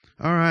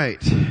All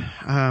right.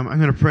 I'm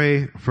going to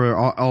pray for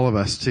all of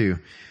us too.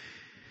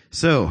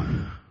 So,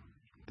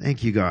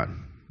 thank you, God.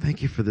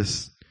 Thank you for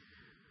this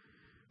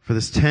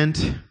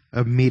tent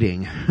of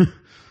meeting, a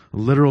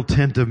literal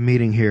tent of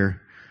meeting here.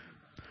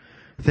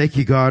 Thank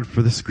you, God,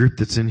 for this group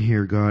that's in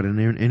here, God,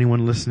 and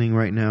anyone listening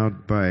right now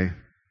by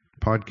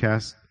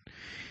podcast.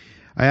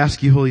 I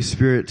ask you, Holy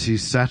Spirit, to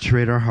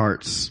saturate our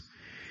hearts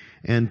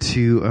and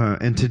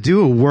to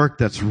do a work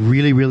that's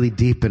really, really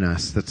deep in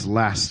us, that's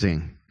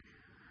lasting.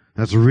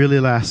 That's really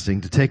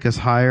lasting, to take us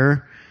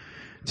higher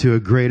to a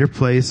greater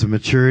place of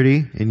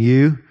maturity in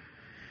you,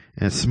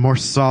 and it's a more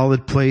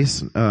solid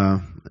place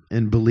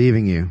in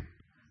believing you,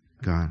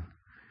 God.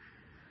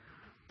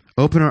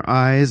 Open our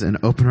eyes and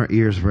open our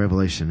ears of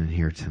revelation in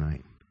here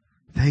tonight.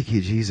 Thank you,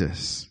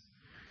 Jesus.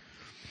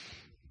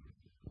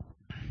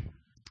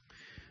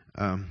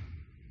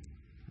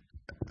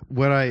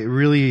 What I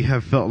really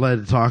have felt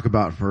led to talk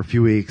about for a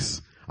few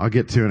weeks, I'll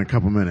get to in a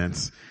couple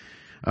minutes.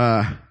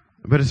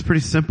 But it's pretty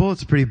simple.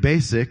 It's pretty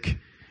basic.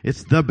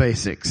 It's the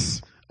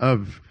basics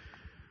of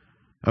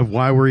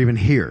why we're even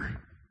here.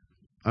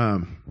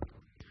 And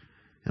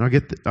I'll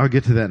get to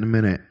that in a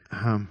minute.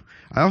 I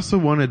also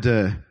wanted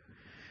to,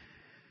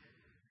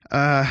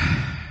 I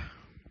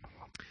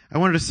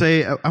wanted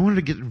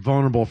to get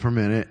vulnerable for a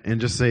minute and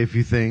just say a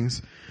few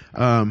things,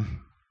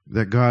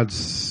 that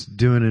God's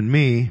doing in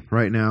me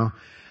right now.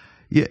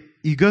 You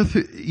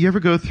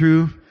ever go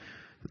through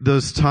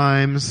those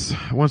times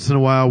once in a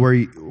while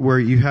where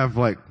you have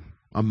like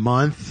a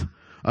month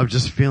of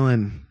just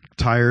feeling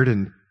tired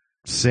and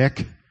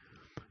sick,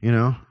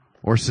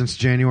 or since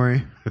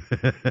January,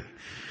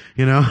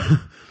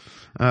 I've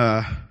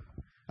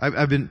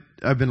been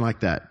like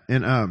that.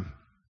 And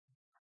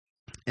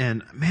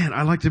man,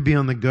 I like to be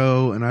on the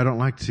go, and I don't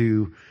like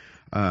to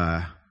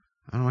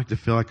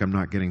feel like I'm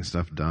not getting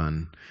stuff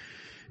done.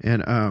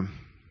 And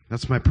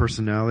that's my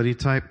personality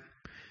type.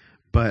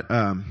 But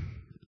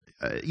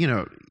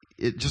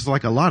it just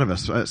like a lot of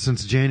us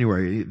since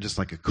January, just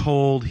like a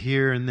cold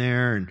here and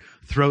there, and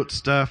throat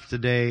stuff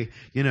today,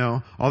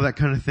 all that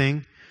kind of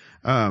thing.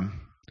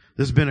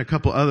 There's been a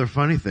couple other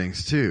funny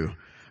things too.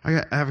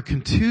 I have a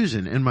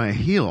contusion in my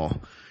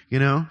heel,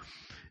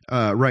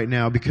 right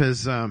now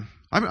because I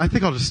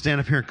think I'll just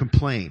stand up here and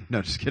complain.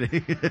 No, just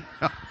kidding.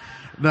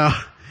 No,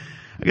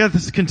 I got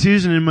this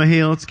contusion in my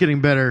heel. It's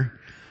getting better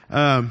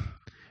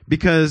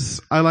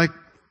because I like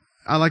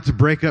to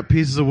break up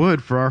pieces of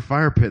wood for our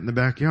fire pit in the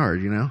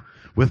backyard,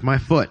 with my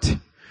foot.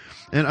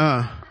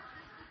 And,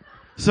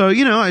 so,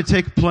 I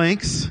take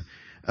planks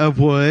of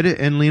wood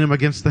and lean them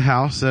against the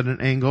house at an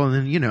angle, and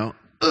then,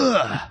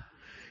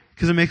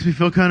 cause it makes me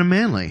feel kind of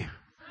manly.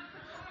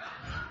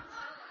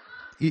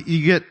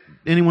 You get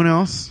anyone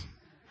else?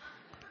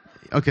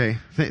 Okay.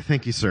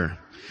 Thank you, sir.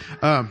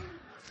 And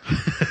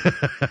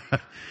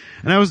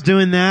I was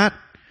doing that,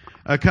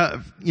 a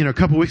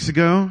couple weeks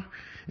ago,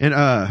 and,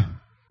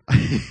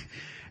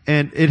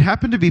 and it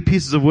happened to be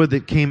pieces of wood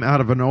that came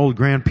out of an old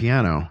grand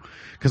piano,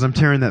 because I'm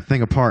tearing that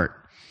thing apart.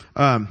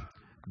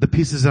 The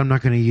pieces I'm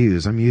not going to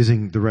use, I'm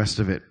using the rest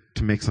of it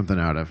to make something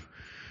out of.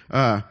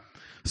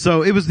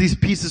 So it was these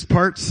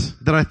parts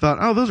that I thought,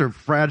 oh, those are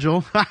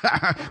fragile.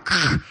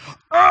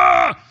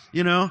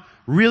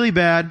 Really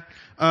bad.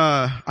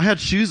 I had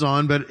shoes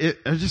on, but it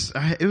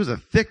was a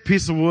thick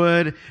piece of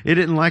wood. It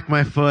didn't like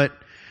my foot.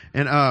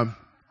 And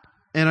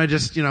I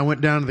just,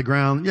 went down to the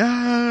ground.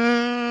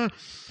 Yeah.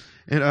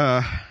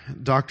 And,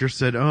 doctor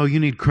said, oh, you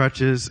need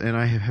crutches, and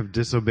I have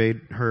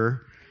disobeyed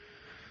her.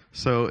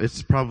 So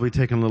it's probably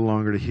taken a little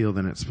longer to heal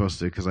than it's supposed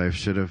to, because I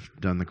should have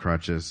done the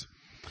crutches.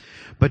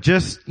 But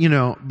just,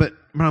 but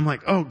I'm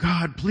like, oh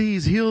God,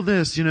 please heal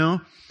this,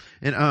 and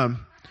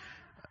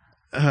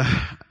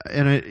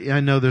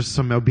I know there's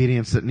some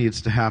obedience that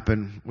needs to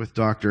happen with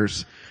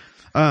doctors.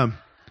 But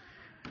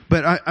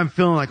I'm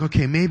feeling like,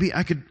 okay, maybe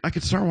I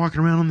could start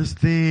walking around on this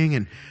thing,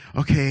 and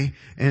okay,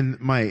 and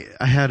I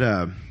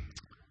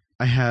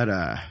had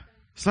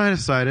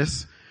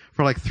sinusitis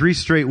for like 3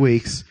 straight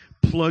weeks,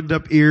 plugged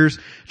up ears,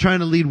 trying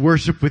to lead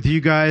worship with you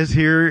guys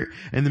here,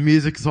 and the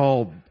music's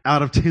all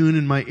out of tune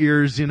in my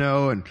ears,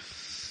 and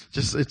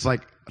just, it's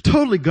like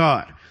totally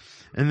God.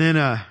 And then,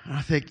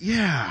 I think,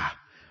 yeah,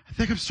 I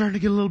think I'm starting to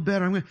get a little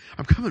better.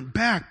 I'm coming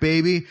back,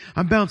 baby.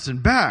 I'm bouncing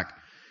back.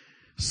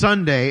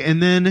 Sunday,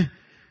 and then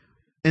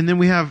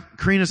we have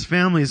Karina's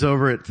family's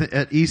over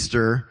at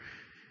Easter,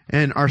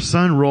 and our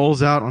son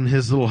rolls out on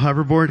his little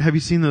hoverboard. Have you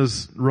seen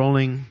those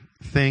rolling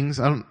things?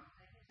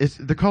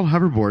 They're called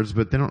hoverboards,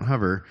 but they don't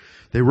hover.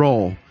 They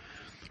roll.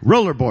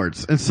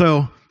 Rollerboards. And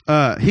so,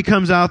 he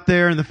comes out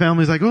there, and the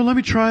family's like, oh, let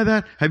me try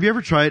that. Have you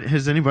ever tried?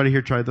 Has anybody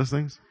here tried those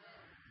things?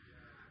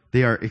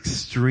 They are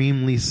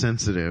extremely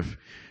sensitive.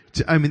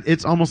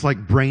 It's almost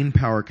like brain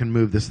power can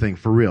move this thing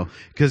for real.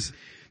 Because,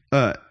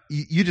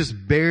 you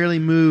just barely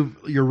move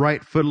your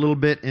right foot a little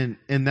bit,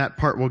 and that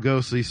part will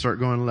go, so you start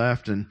going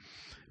left and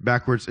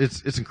backwards.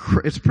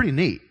 It's pretty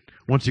neat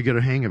once you get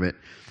a hang of it.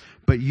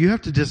 But you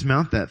have to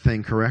dismount that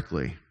thing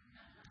correctly.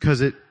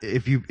 Because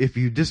if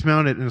you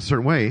dismount it in a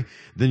certain way,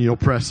 then you'll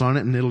press on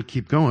it and it'll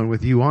keep going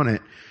with you on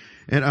it.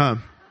 And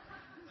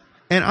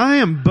And I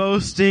am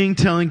boasting,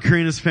 telling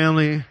Karina's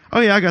family, oh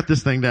yeah, I got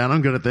this thing down.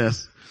 I'm good at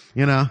this,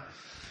 you know.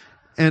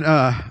 And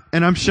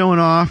I'm showing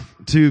off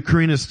to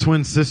Karina's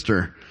twin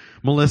sister,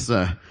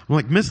 Melissa. I'm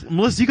like,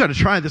 Melissa, you got to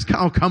try this.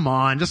 Oh, come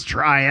on, just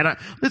try it.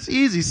 It's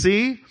easy,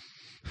 see?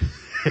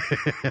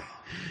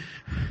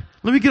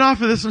 Let me get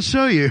off of this and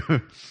show you.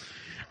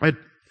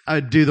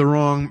 I'd do the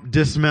wrong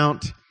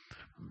dismount.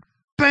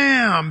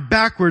 Bam!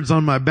 Backwards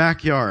on my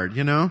backyard,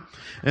 you know?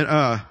 And,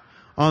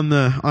 on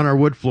our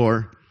wood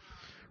floor.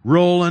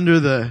 Roll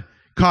under the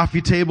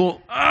coffee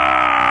table. You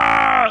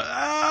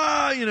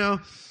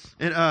know?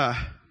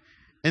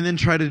 And then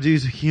try to do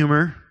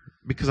humor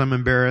because I'm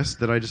embarrassed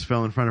that I just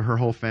fell in front of her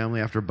whole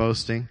family after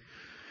boasting.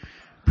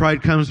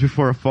 Pride comes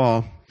before a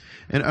fall.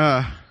 And,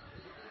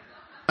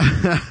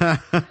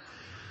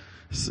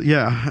 so,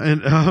 yeah.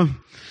 And,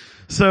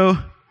 so,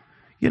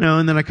 you know,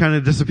 and then I kind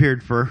of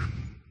disappeared for a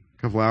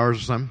couple hours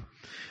or something.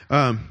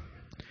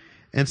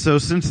 And so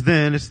since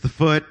then, it's the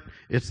foot,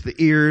 it's the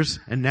ears,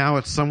 and now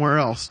it's somewhere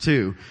else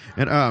too.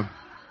 And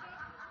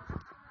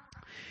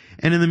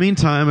in the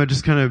meantime, I've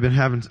just kind of been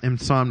having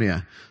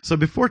insomnia. So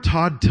before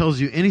Todd tells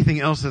you anything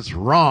else that's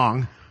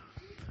wrong,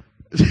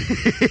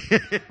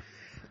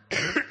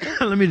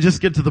 let me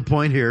just get to the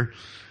point here.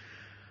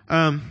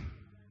 Tired.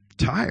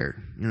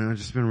 You know, I've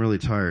just been really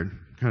tired,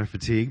 kind of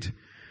fatigued.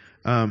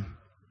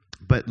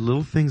 But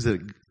little things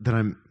that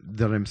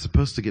I'm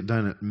supposed to get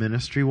done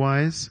ministry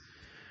wise,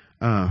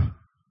 that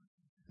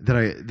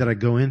I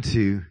go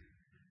into,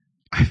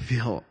 I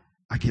feel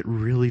I get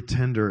really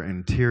tender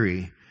and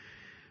teary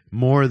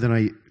more than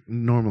I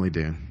normally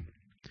do.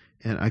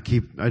 And I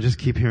just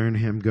keep hearing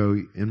him go,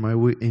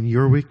 in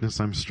your weakness,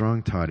 I'm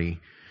strong,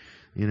 Toddy,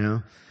 you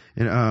know?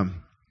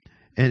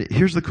 And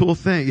here's the cool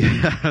thing.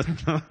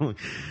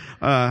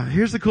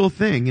 Here's the cool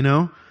thing, you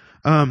know?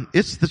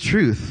 It's the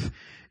truth.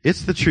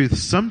 It's the truth.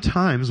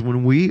 Sometimes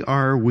when we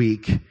are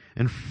weak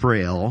and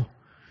frail,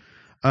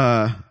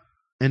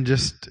 and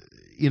just,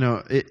 you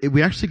know,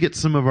 we actually get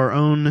some of our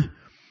own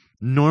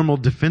normal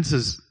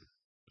defenses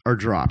are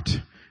dropped.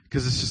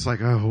 Because it's just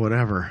like, oh,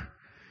 whatever.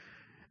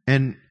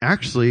 And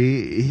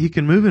actually, he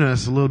can move in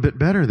us a little bit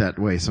better that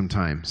way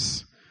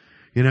sometimes.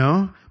 You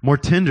know? More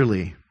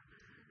tenderly.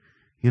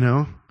 You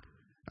know?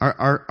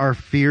 Our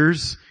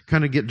fears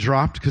kind of get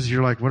dropped because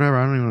you're like, whatever,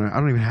 I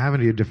don't even have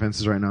any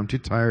defenses right now. I'm too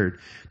tired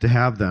to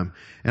have them.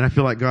 And I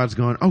feel like God's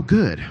going, oh,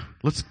 good.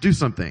 Let's do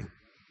something.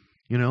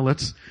 You know,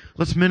 let's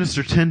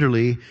minister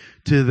tenderly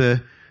to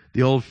the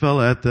old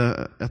fella at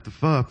the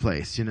pho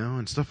place, you know,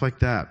 and stuff like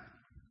that.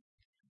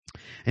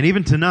 And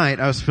even tonight,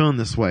 I was feeling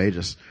this way,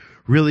 just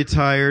really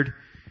tired.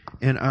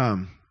 And,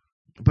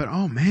 but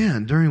oh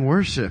man, during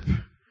worship,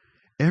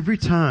 every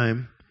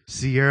time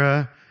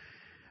Sierra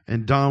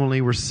and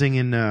Donnelly were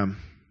singing,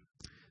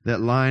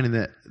 that line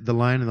and the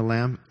Lion and the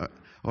Lamb,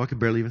 I could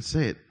barely even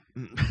say it.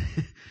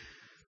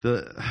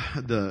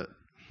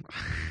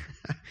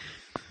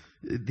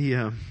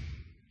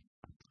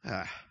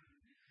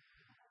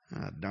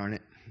 Darn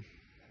it.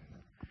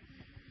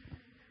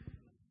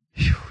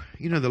 Whew.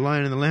 You know, the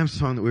Lion and the Lamb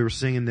song that we were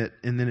singing that,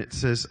 and then it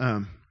says,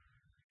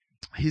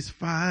 he's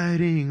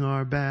fighting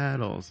our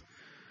battles.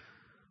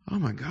 Oh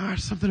my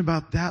gosh, something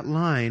about that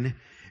line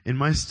in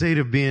my state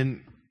of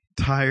being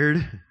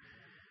tired,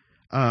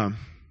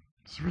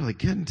 it's really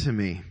getting to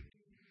me.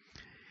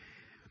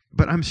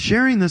 But I'm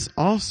sharing this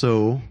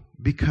also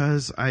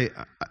because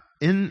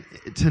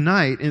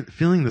tonight,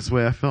 feeling this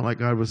way, I felt like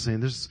God was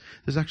saying, there's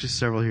actually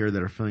several here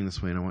that are feeling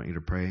this way, and I want you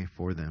to pray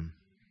for them.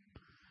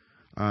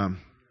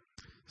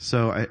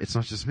 So it's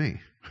not just me.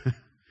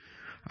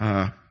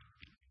 And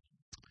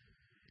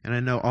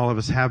I know all of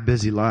us have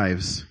busy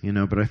lives, you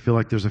know, but I feel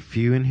like there's a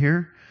few in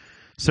here,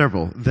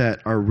 several, that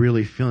are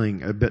really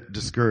feeling a bit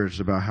discouraged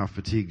about how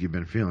fatigued you've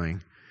been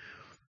feeling.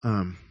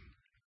 And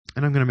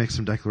I'm going to make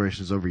some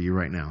declarations over you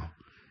right now,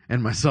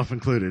 and myself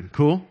included.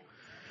 Cool?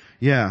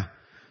 Yeah.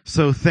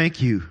 So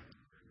thank you.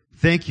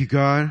 Thank you,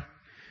 God.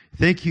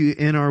 Thank you.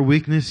 In our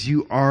weakness,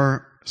 you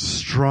are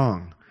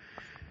strong.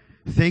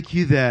 Thank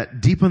you that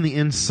deep on the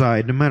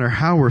inside, no matter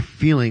how we're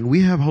feeling,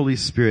 we have Holy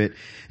Spirit,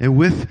 and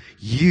with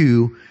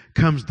you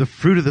comes the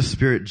fruit of the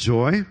Spirit,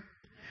 joy.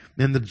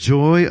 And the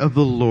joy of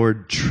the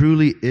Lord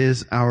truly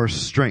is our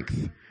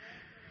strength.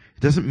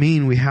 It doesn't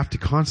mean we have to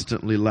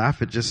constantly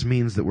laugh. It just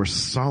means that we're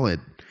solid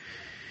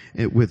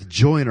with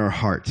joy in our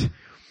heart.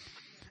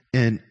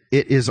 And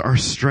it is our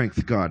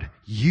strength, God.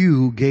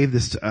 You gave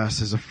this to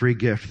us as a free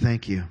gift.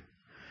 Thank you.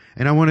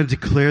 And I want to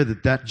declare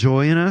that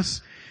joy in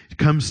us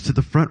comes to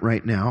the front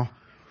right now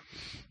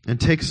and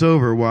takes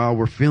over while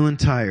we're feeling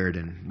tired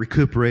and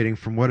recuperating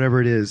from whatever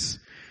it is.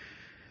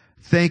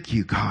 Thank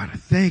you, God.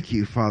 Thank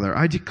you, Father.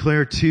 I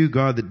declare too,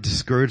 God, that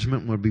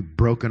discouragement will be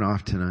broken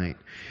off tonight.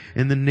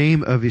 In the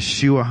name of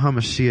Yeshua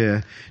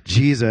HaMashiach,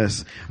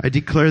 Jesus, I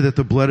declare that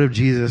the blood of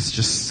Jesus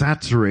just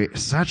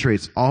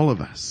saturates all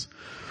of us.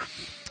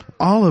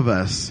 All of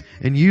us.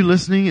 And you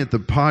listening at the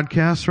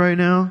podcast right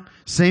now,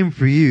 same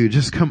for you.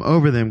 Just come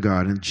over them,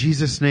 God, in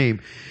Jesus'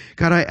 name.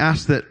 God, I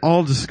ask that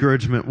all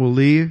discouragement will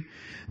leave,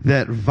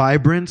 that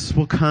vibrance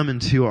will come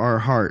into our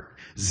heart,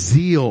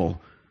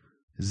 zeal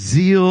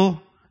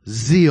Zeal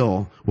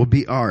will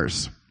be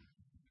ours.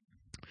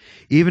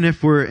 Even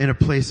if we're in a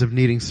place of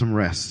needing some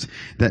rest,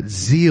 that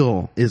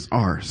zeal is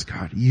ours,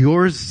 God.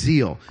 Your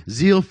zeal.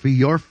 Zeal for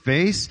your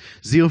face.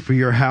 Zeal for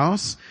your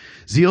house.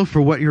 Zeal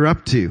for what you're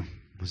up to.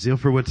 Zeal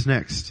for what's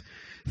next.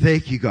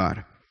 Thank you,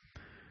 God.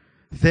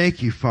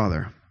 Thank you,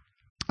 Father.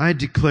 I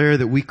declare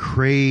that we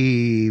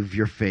crave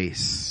your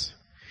face.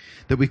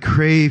 That we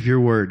crave your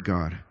word,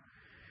 God.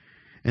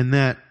 And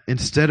that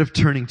instead of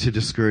turning to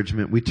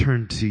discouragement, we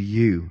turn to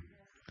you,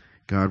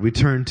 God. We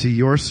turn to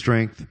your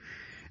strength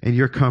and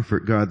your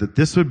comfort, God, that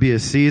this would be a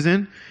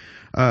season,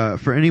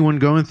 for anyone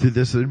going through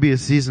this, it would be a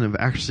season of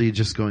actually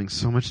just going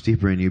so much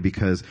deeper in you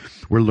because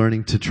we're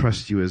learning to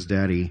trust you as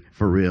Daddy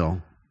for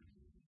real.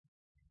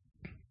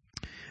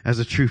 As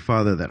a true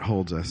Father that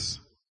holds us.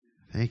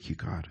 Thank you,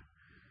 God.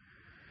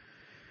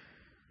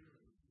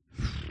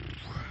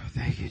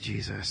 Thank you,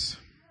 Jesus.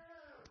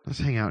 Let's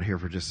hang out here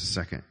for just a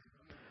second.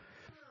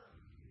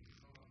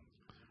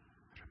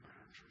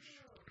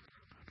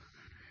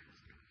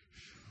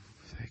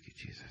 Thank you,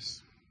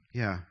 Jesus.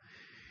 Yeah.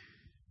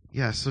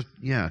 So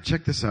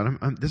check this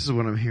out. This is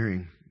what I'm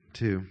hearing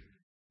too.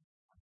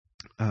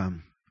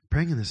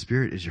 Praying in the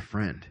Spirit is your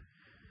friend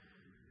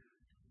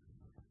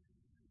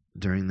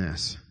during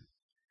this.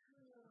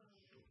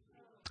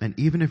 And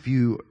even if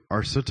you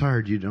are so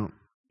tired you don't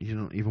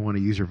even want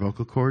to use your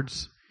vocal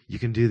cords, you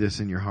can do this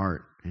in your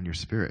heart, in your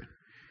spirit.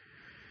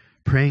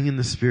 Praying in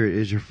the Spirit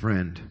is your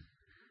friend.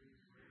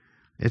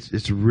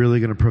 It's really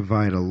going to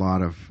provide a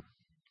lot of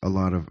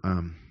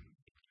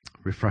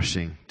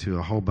refreshing to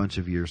a whole bunch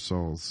of your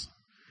souls.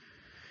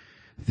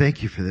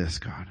 Thank you for this,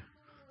 God.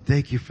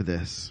 Thank you for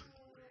this.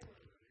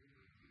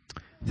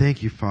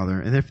 Thank you, Father.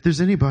 And if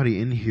there's anybody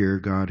in here,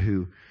 God,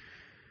 who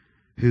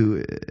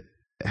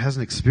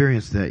hasn't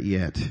experienced that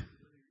yet,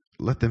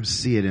 let them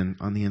see it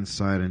on the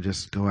inside and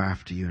just go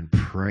after you and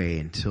pray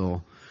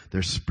until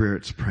their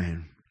spirit's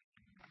praying.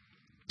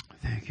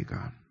 Thank you,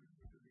 God.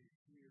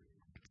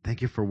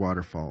 Thank you for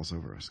waterfalls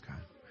over us, God.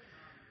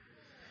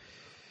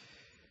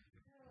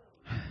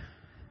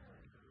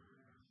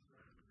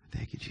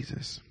 Thank you,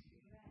 Jesus.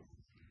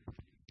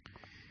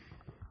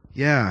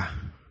 Yeah.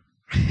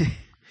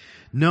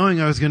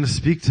 Knowing I was going to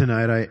speak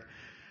tonight,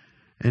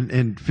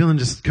 and feeling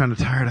just kind of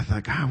tired, I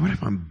thought, God, what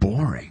if I'm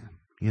boring?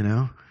 You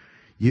know?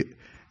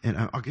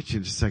 And I'll get you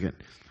in just a second.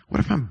 What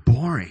if I'm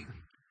boring?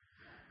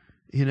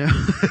 You know?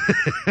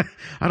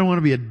 I don't want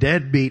to be a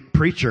deadbeat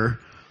preacher,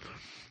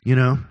 you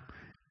know?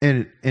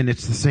 And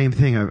it's the same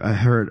thing. I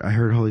heard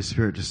Holy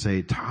Spirit just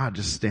say, Todd,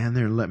 just stand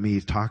there and let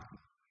me talk.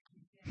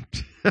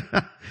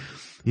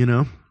 You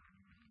know?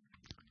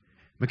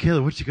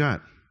 Michaela, what you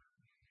got?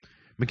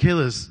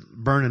 Michaela's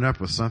burning up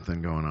with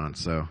something going on,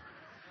 so.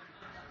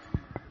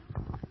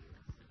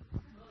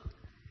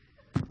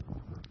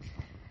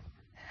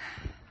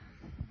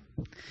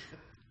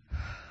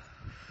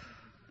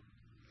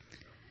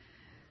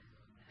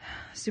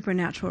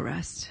 Supernatural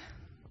rest.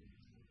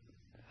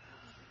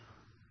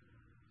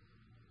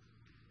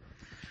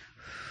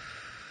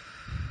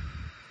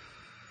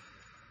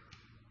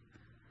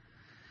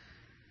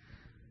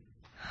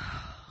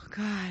 Oh,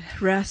 God,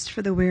 rest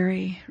for the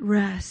weary.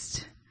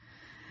 Rest.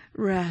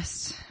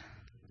 Rest.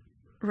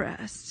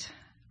 Rest.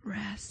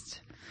 Rest.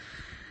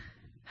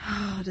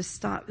 Oh, to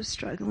stop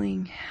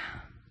struggling.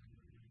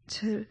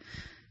 To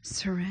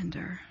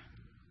surrender.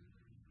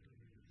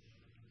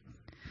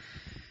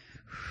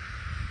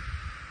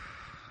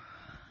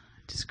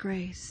 Just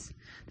grace.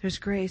 There's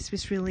grace.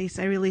 Just release.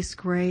 I release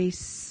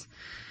grace.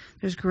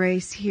 There's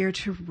grace here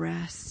to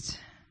rest.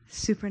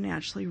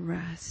 Supernaturally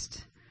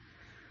rest.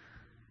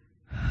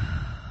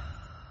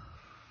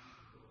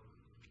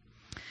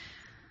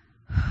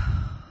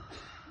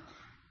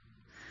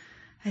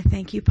 I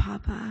thank you,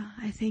 Papa.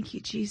 I thank you,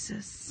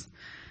 Jesus.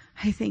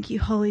 I thank you,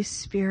 Holy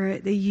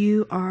Spirit, that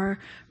you are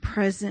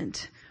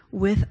present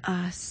with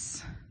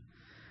us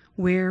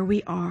where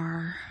we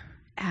are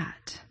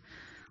at.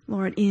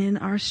 Lord, in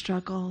our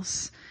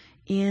struggles,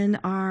 in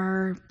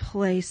our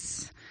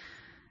place,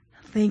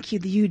 thank you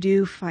that you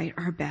do fight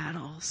our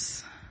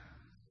battles.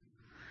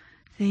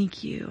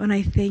 Thank you. And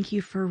I thank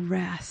you for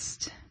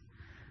rest.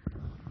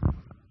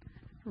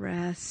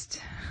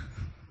 Rest.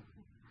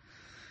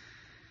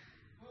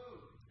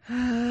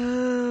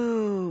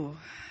 Oh,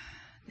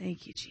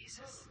 thank you,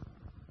 Jesus.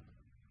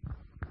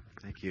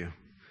 Thank you.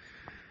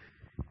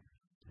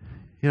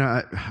 You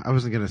know, I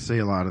wasn't going to say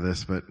a lot of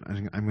this, but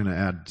I'm going to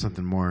add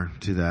something more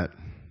to that.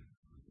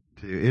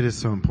 It is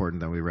so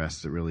important that we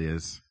rest. It really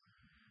is.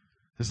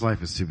 This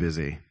life is too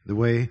busy. The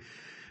way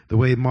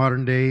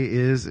modern day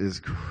is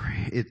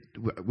great.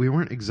 We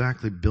weren't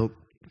exactly built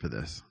for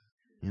this,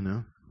 you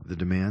know, the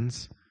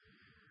demands.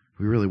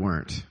 We really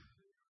weren't.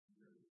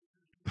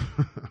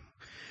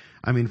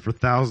 I mean, for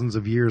thousands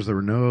of years, there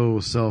were no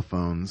cell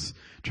phones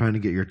trying to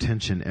get your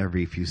attention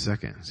every few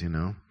seconds, you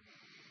know,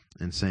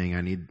 and saying,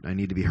 I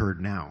need to be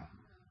heard now.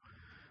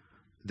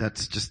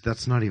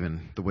 That's not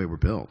even the way we're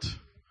built.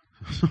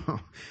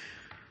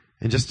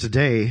 And just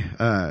today,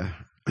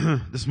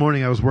 this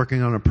morning I was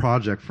working on a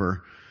project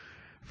for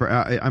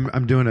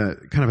I'm doing a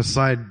kind of a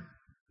side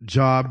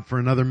job for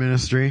another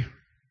ministry.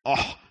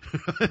 Oh,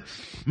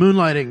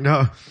 moonlighting.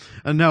 No,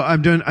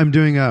 I'm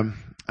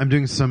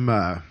doing some,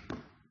 what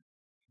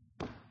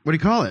do you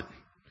call it?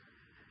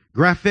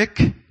 Graphic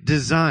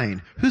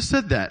design. Who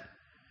said that?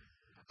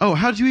 Oh,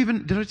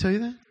 did I tell you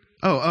that?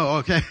 Oh,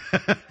 okay.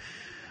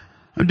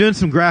 I'm doing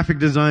some graphic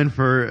design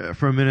for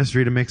a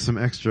ministry to make some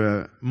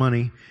extra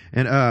money,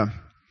 and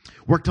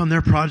worked on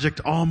their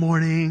project all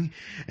morning,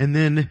 and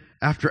then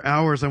after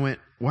hours I went,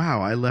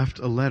 wow, I left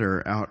a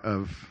letter out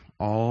of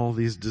all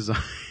these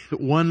design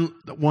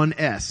one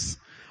S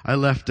I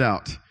left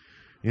out,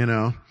 and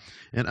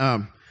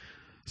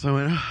so I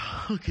went,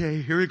 oh,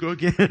 okay, here we go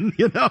again,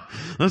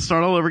 let's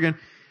start all over again.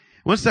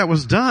 Once that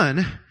was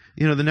done,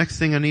 the next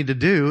thing I need to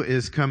do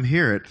is come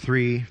here at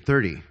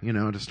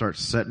 3:30, to start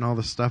setting all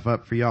the stuff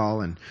up for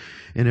y'all and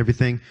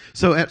everything.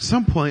 So at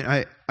some point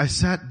I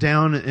sat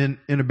down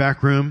in a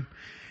back room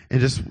and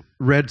just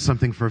read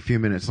something for a few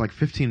minutes, like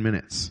 15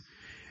 minutes.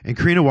 And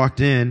Karina walked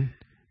in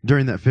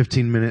during that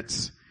 15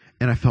 minutes,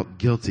 and I felt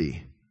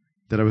guilty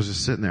that I was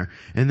just sitting there.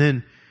 And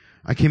then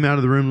I came out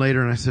of the room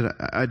later and I said,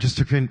 I just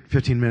took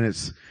 15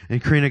 minutes.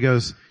 And Karina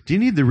goes, do you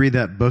need to read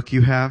that book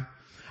you have?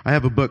 I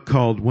have a book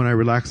called When I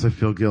Relax, I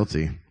Feel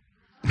Guilty.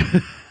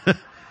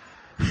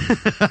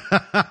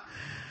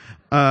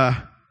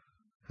 I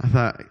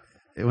thought,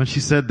 when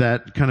she said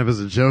that kind of as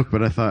a joke,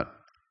 but I thought,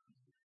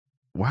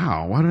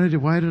 wow,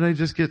 why did I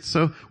just get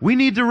so, we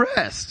need to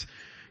rest.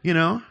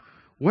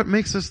 What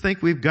makes us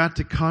think we've got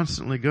to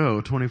constantly go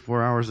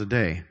 24 hours a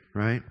day,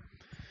 right?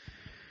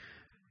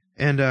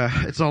 And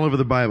it's all over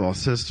the Bible. It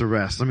says to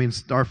rest. I mean,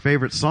 our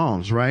favorite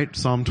Psalms, right?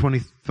 Psalm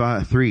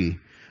 23.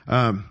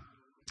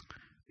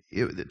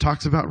 It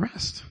talks about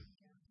rest.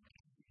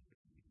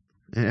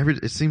 And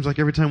it seems like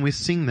every time we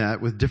sing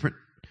that with different,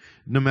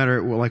 no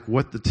matter like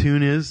what the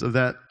tune is of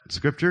that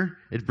scripture,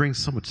 it brings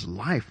so much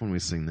life when we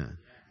sing that,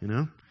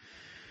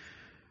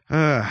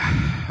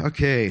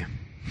 okay.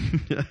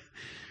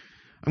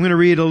 I'm going to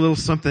read a little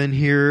something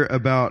here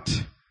about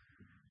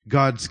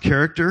God's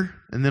character,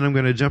 and then I'm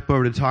going to jump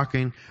over to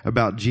talking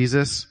about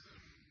Jesus.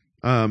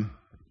 I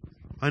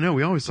know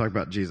we always talk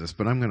about Jesus,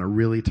 but I'm going to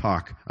really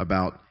talk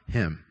about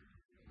him.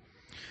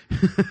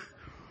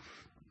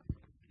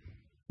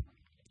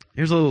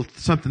 Here's a little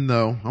something,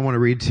 though, I want to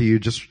read to you.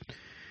 It's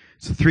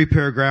a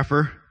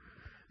 3-paragrapher,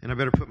 and I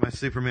better put my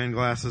Superman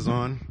glasses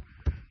on.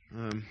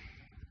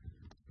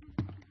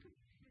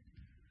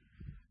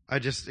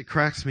 It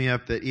cracks me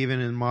up that even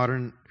in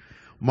modern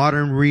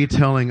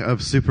retelling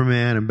of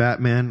Superman and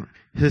Batman,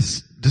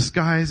 his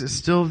disguise is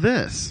still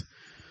this.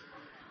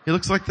 He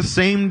looks like the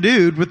same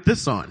dude with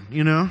this on,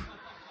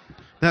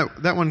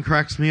 That one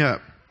cracks me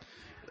up.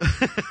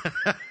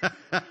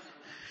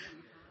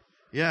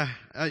 Yeah,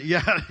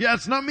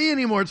 it's not me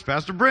anymore, it's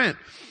Pastor Brent.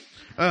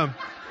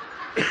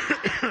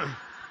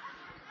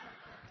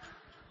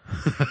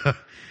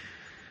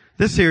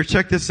 This here,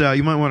 check this out.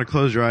 You might want to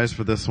close your eyes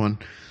for this one.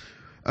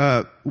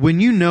 When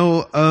you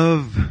know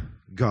of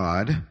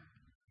God,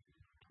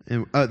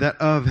 and that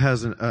of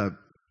has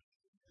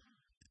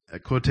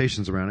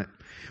quotations around it.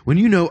 When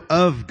you know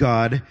of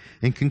God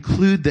and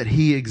conclude that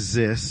he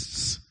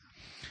exists,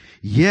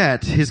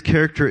 yet his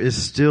character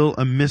is still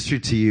a mystery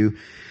to you,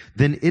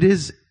 then it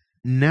is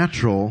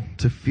natural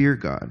to fear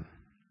God.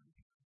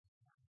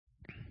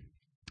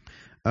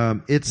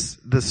 It's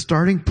the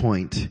starting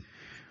point,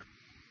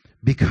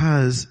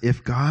 because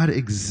if God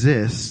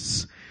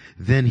exists,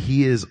 then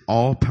he is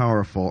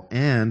all-powerful,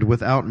 and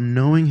without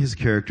knowing his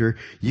character,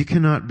 you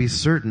cannot be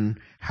certain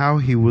how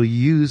he will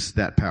use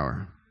that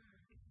power.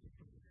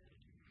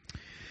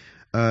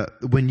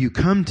 When you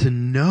come to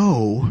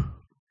know,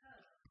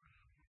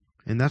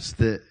 and that's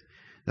the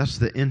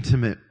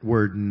intimate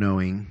word,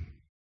 knowing.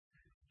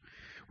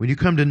 When you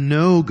come to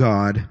know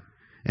God,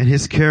 and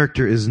his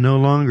character is no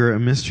longer a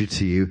mystery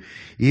to you,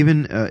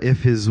 even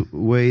if his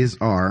ways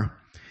are,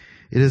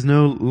 it is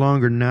no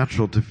longer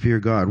natural to fear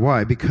God.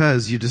 Why?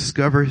 Because you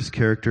discover his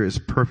character is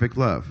perfect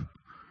love.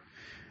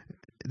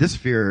 This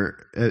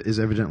fear is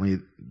evidently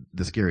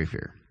the scary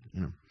fear.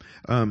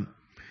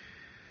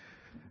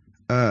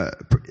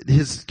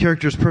 His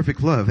character is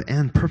perfect love,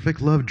 and perfect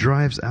love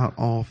drives out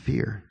all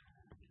fear.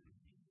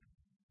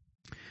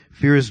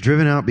 Fear is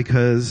driven out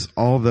because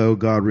although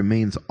God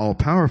remains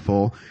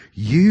all-powerful,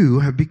 you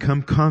have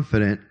become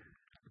confident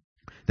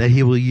that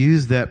he will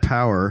use that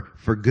power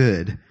for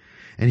good.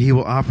 And he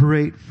will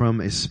operate from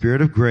a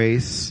spirit of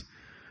grace,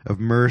 of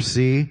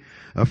mercy,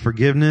 of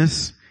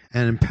forgiveness,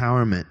 and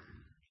empowerment.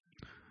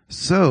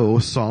 So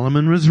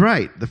Solomon was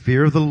right. The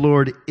fear of the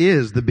Lord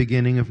is the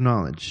beginning of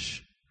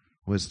knowledge,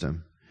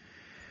 wisdom.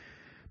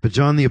 But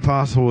John the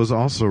Apostle was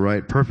also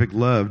right. Perfect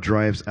love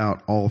drives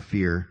out all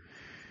fear.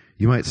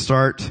 You might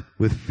start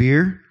with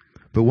fear,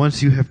 but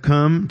once you have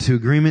come to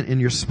agreement in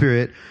your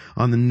spirit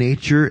on the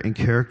nature and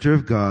character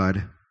of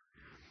God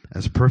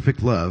as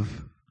perfect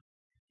love,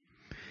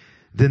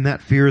 then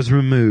that fear is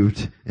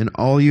removed, and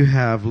all you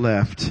have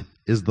left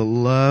is the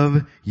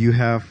love you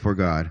have for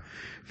God.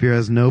 Fear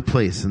has no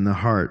place in the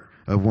heart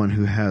of one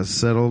who has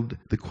settled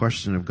the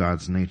question of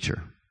God's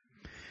nature.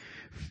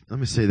 Let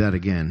me say that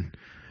again.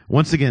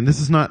 Once again, this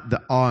is not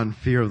the awe and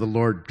fear of the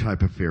Lord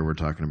type of fear we're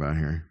talking about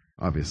here,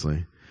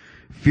 obviously.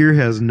 Fear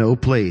has no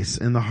place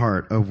in the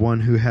heart of one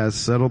who has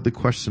settled the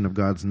question of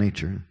God's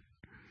nature.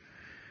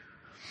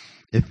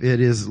 If it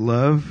is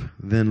love,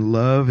 then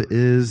love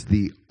is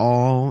the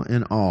all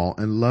in all,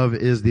 and love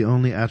is the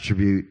only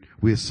attribute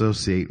we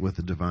associate with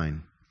the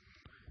divine.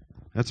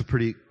 That's a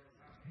pretty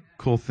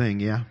cool thing,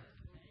 yeah?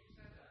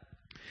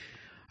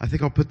 I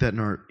think I'll put that in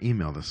our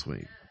email this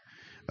week.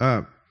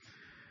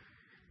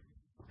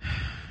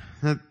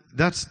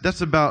 That's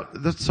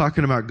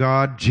talking about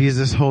God,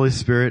 Jesus, Holy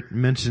Spirit,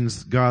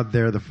 mentions God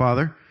there, the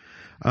Father.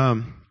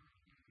 I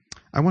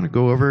want to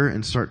go over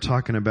and start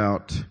talking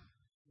about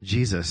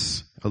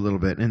Jesus a little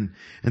bit. And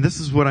this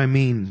is what I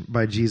mean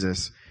by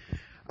Jesus.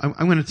 I'm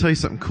going to tell you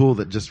something cool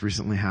that just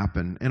recently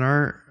happened. In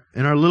our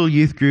little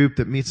youth group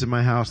that meets at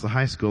my house, the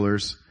high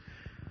schoolers,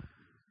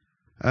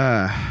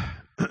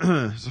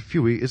 it's a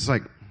few weeks, it's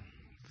like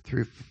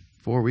 3 or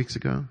 4 weeks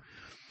ago.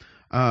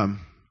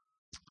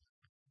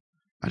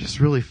 I just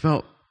really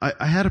felt,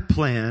 I had a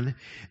plan,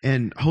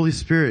 and Holy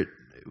Spirit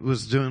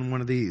was doing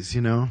one of these,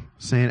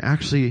 saying,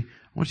 actually, I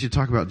want you to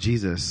talk about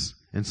Jesus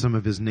and some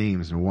of his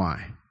names and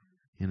why,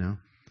 And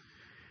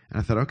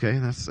I thought, okay,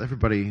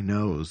 everybody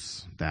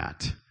knows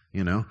that,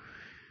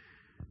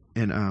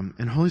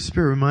 And Holy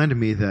Spirit reminded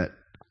me that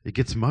it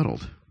gets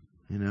muddled,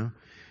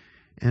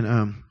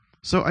 And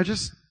so I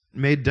just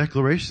made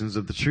declarations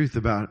of the truth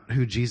about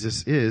who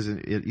Jesus is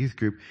at youth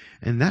group.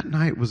 And that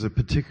night was a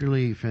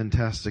particularly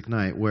fantastic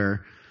night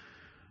where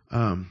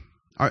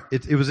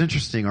it was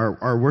interesting.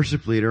 Our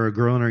worship leader, a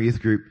girl in our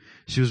youth group,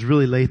 she was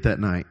really late that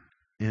night.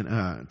 And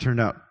it turned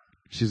out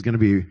she was going to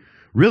be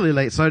really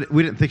late, so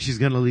we didn't think she's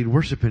going to lead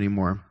worship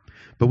anymore.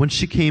 But when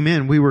she came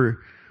in, we were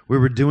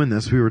doing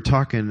this. We were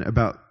talking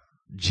about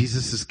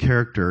Jesus'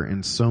 character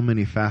and so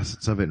many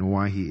facets of it and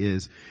why he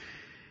is.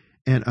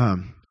 And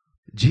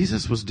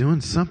Jesus was doing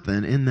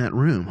something in that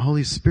room.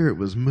 Holy Spirit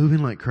was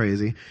moving like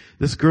crazy.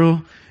 This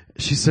girl,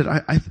 she said,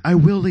 I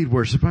will lead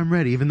worship. I'm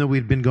ready, even though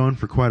we'd been going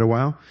for quite a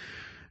while.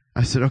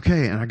 I said,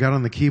 okay. And I got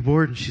on the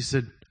keyboard and she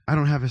said, I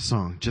don't have a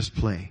song, just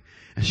play.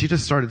 And she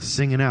just started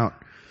singing out.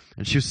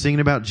 And she was singing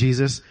about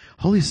Jesus.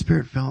 Holy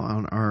Spirit fell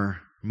on our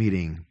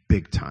meeting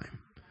big time.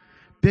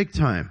 Big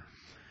time.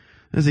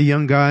 There's a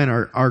young guy in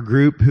our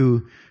group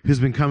who's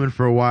been coming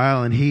for a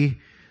while, and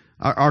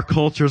our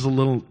culture is a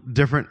little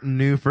different and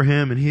new for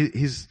him, and he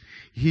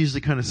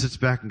usually kind of sits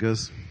back and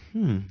goes,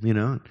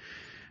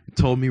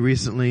 told me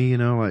recently,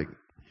 like,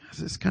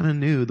 it's kind of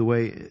new the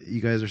way you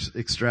guys are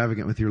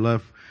extravagant with your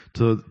love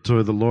to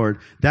the Lord.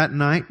 That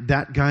night,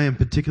 that guy in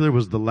particular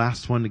was the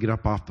last one to get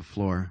up off the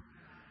floor.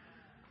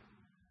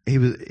 He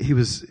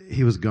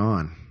was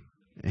gone.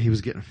 He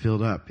was getting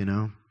filled up,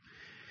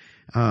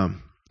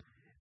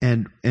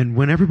 And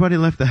when everybody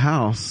left the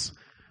house,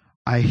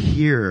 I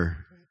hear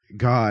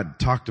God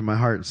talk to my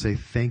heart and say,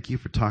 thank you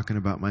for talking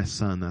about my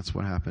son. That's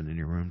what happened in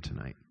your room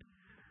tonight.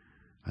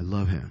 I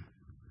love him.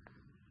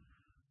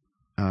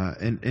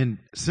 And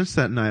since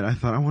that night, I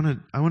thought I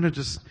want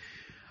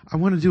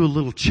to do a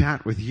little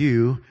chat with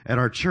you at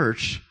our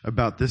church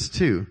about this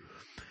too.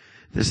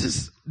 This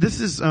is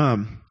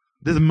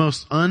the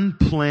most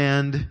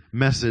unplanned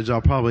message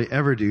I'll probably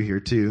ever do here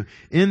too,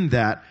 in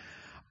that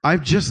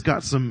I've just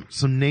got some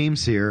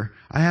names here.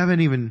 I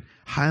haven't even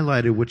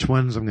highlighted which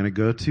ones I'm going to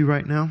go to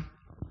right now.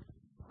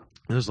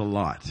 There's a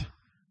lot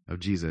of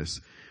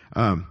Jesus.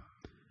 But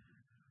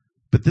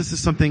this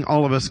is something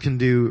all of us can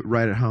do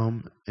right at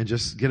home, and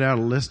just get out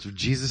a list of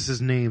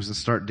Jesus' names and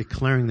start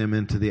declaring them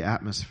into the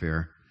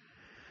atmosphere.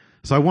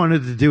 So I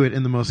wanted to do it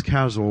in the most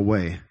casual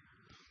way.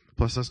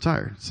 Plus I was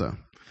tired, so.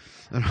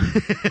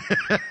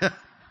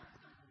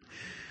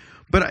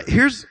 But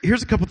here's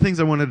a couple things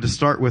I wanted to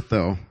start with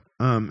though.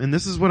 And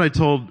this is what I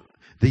told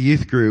the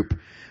youth group.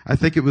 I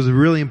think it was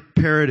really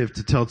imperative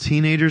to tell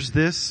teenagers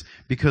this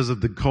because of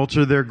the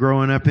culture they're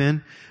growing up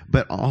in,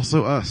 but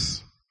also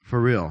us,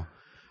 for real.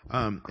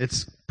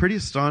 It's pretty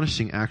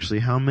astonishing, actually,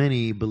 how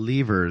many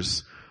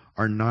believers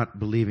are not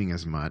believing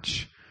as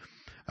much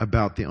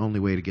about the only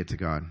way to get to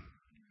God.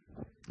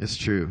 It's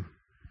true.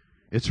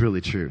 It's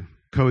really true.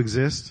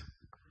 Coexist,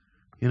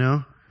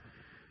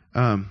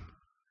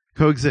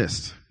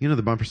 coexist.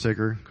 The bumper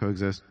sticker,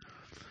 coexist.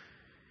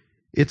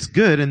 It's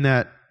good in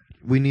that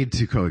we need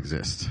to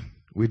coexist.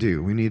 We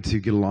do. We need to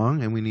get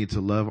along, and we need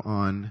to love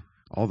on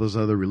all those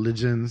other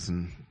religions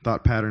and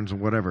thought patterns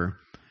and whatever.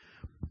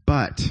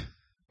 But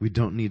we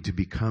don't need to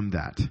become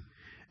that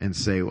and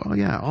say, well,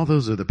 yeah, all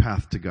those are the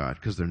path to God,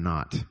 because they're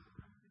not.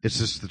 It's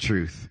just the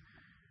truth.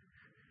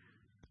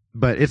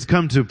 But it's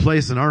come to a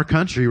place in our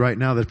country right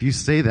now that if you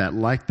say that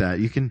like that,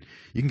 you can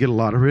get a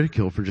lot of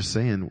ridicule for just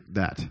saying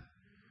that.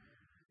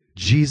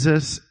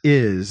 Jesus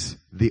is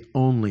the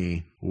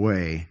only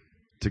way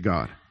to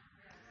God.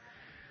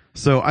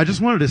 So I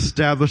just wanted to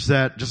establish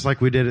that, just like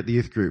we did at the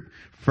youth group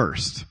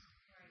first.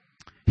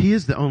 He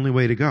is the only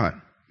way to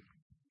God.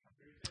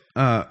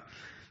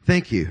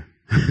 Thank you.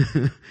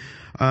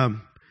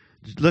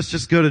 Let's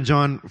just go to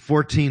John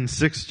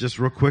 14:6 just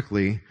real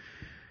quickly.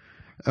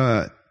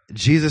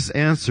 Jesus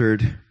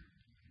answered,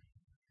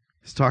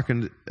 he's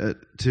talking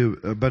to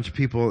a bunch of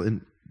people,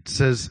 and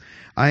says,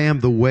 I am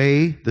the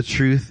way, the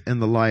truth,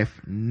 and the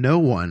life. No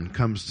one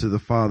comes to the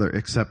Father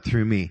except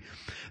through me.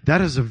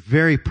 That is a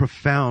very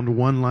profound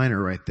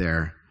one-liner right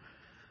there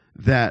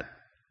that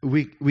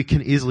we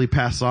can easily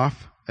pass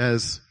off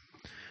as,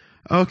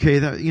 okay,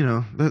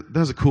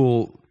 that's a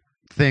cool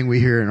thing we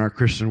hear in our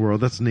Christian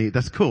world. That's neat.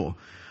 That's cool.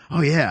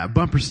 Oh yeah,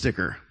 bumper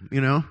sticker,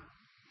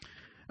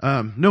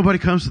 nobody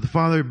comes to the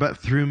Father but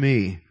through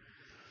me.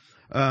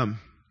 But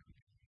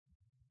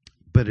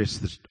it's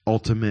the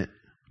ultimate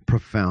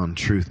profound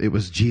truth. It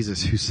was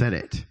Jesus who said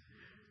it.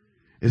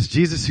 It's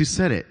Jesus who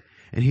said it.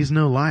 And he's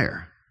no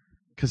liar.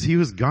 Because he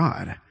was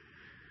God.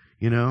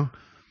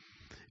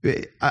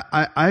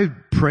 I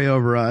pray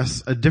over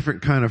us a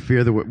different kind of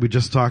fear than what we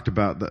just talked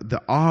about.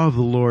 The awe of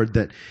the Lord,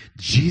 that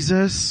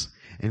Jesus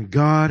and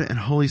God and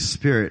Holy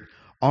Spirit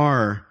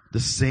are the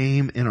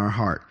same in our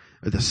heart.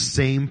 They're the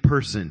same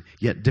person,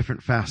 yet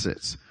different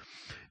facets.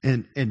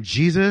 And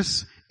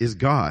Jesus is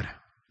God.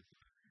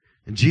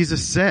 And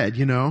Jesus said,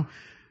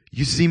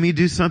 you see me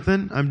do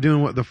something, I'm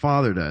doing what the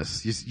Father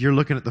does. You're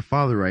looking at the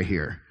Father right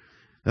here.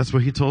 That's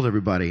what he told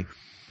everybody.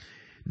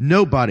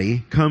 Nobody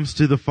comes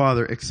to the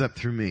Father except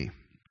through me.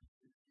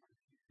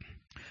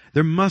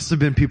 There must have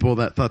been people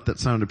that thought that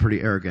sounded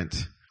pretty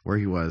arrogant where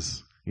he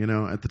was,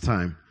 at the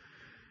time.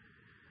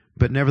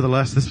 But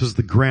nevertheless, this was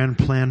the grand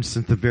plan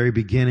since the very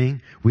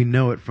beginning. We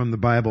know it from the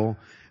Bible.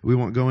 We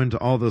won't go into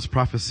all those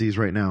prophecies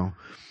right now.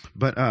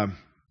 But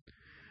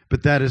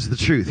that is the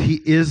truth.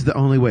 He is the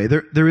only way.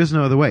 There is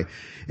no other way.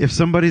 If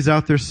somebody's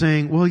out there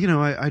saying, well,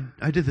 I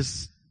did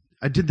this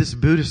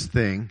Buddhist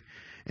thing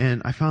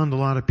and I found a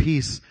lot of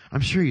peace.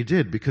 I'm sure you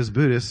did, because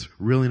Buddhists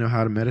really know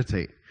how to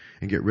meditate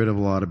and get rid of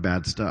a lot of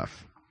bad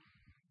stuff.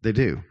 They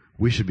do.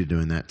 We should be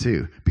doing that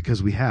too,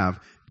 because we have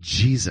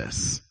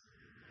Jesus.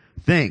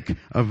 Think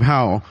of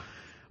how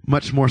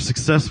much more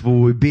successful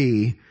we'd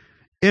be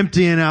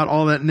emptying out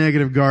all that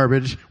negative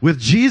garbage with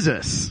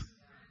Jesus.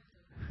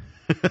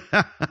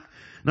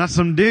 Not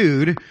some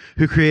dude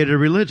who created a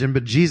religion,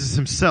 but Jesus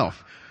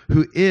himself,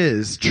 who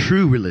is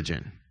true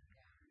religion.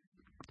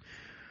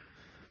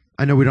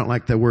 I know we don't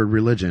like that word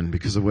religion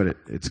because of what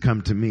it's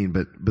come to mean,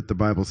 but the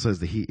Bible says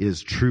that he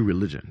is true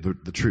religion,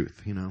 the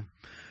truth,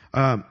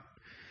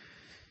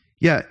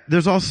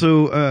 there's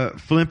also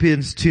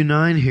Philippians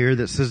 2:9 here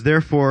that says,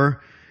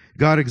 therefore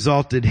God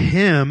exalted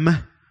him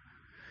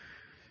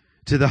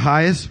to the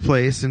highest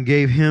place and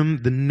gave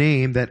him the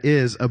name that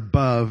is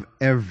above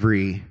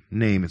every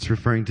name. It's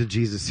referring to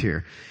Jesus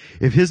here.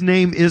 If his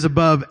name is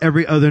above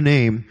every other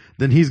name,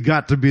 then he's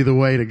got to be the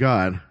way to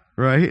God,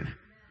 right?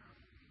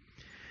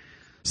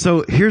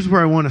 So here's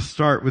where I want to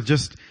start with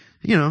just,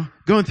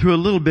 going through a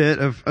little bit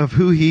of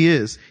who he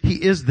is. He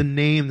is the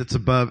name that's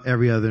above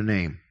every other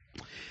name.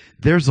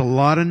 There's a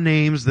lot of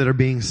names that are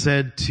being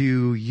said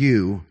to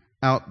you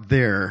out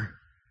there,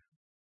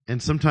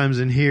 and sometimes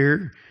in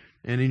here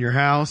and in your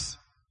house,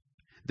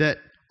 that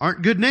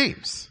aren't good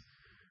names.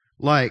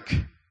 Like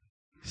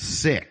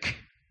sick.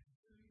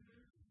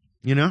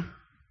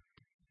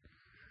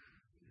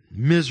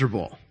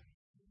 Miserable.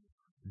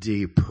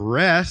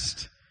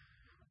 Depressed.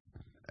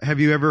 Have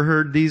you ever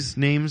heard these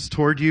names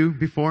toward you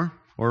before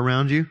or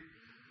around you?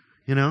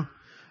 He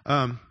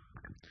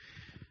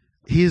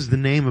is the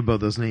name above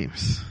those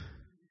names.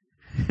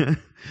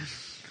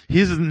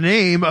 He's the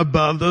name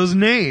above those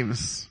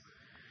names.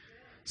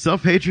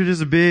 Self-hatred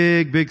is a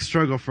big, big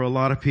struggle for a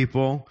lot of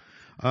people.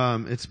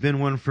 It's been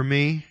one for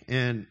me,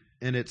 and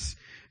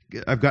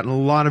I've gotten a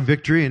lot of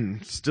victory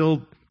and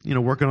still,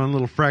 working on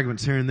little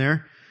fragments here and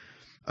there.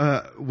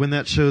 When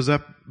that shows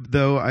up,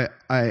 though,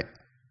 I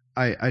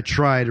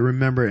try to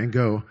remember and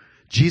go,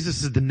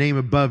 Jesus is the name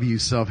above you,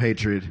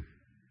 self-hatred.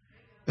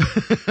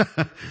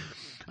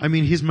 I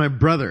mean, he's my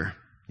brother,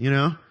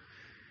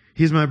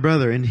 He's my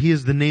brother, and he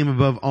is the name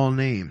above all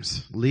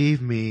names.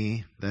 Leave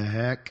me the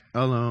heck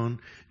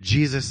alone.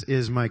 Jesus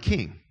is my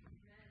king.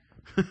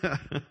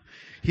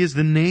 He is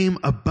the name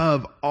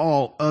above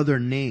all other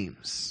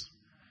names.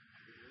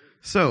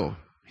 So,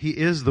 he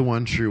is the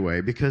one true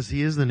way, because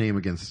he is the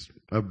name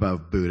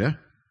above Buddha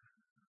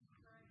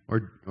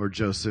or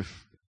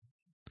Joseph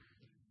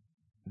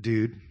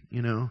dude,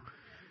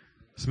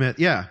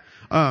 Smith,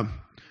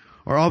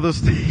 or all those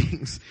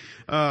things.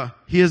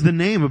 He is the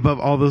name above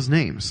all those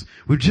names.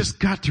 We've just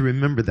got to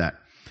remember that.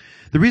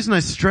 The reason I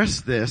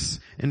stress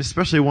this, and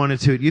especially wanted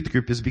to at youth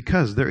group, is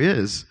because there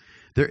is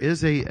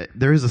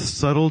a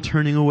subtle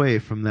turning away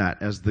from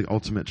that as the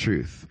ultimate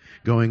truth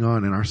going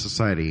on in our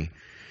society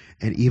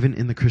and even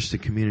in the Christian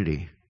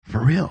community.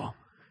 For real.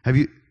 Have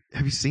you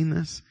seen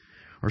this?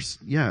 Or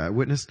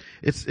witnessed?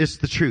 It's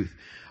the truth.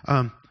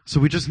 So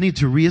we just need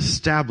to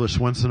reestablish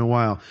once in a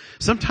while.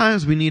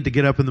 Sometimes we need to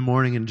get up in the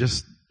morning and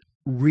just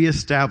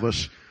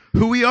reestablish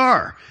who we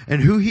are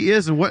and who he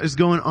is and what is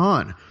going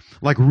on.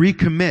 Like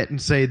recommit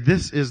and say,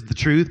 this is the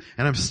truth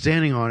and I'm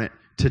standing on it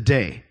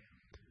today.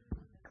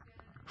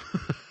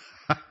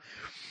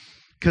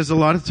 Because a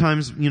lot of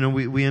times,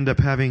 we end up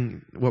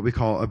having what we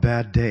call a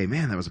bad day.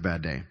 Man, that was a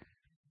bad day.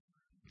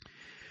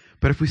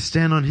 But if we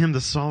stand on him, the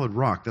solid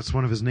rock, that's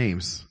one of his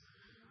names.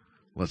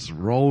 Let's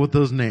roll with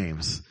those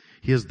names.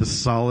 He is the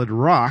solid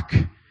rock.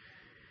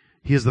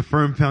 He is the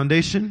firm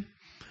foundation.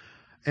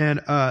 And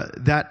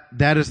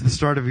that is the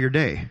start of your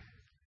day.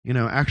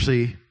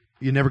 Actually,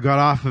 you never got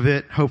off of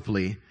it,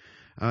 hopefully,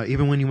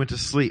 even when you went to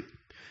sleep.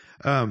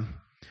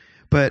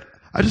 But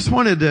I just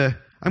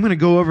I'm going to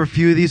go over a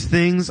few of these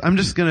things. I'm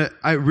going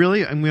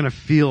to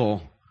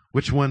feel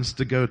which ones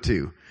to go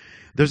to.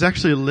 There's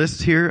actually a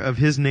list here of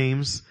his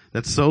names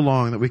that's so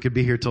long that we could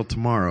be here till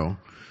tomorrow.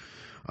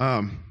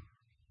 But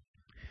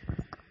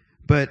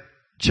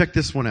check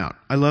this one out.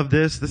 I love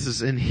this. This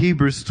is in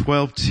Hebrews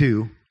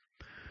 12:2.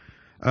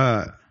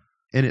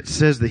 And it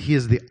says that he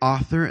is the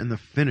author and the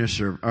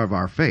finisher of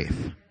our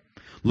faith.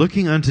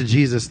 Looking unto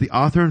Jesus, the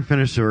author and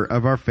finisher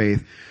of our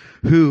faith,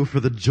 who for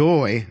the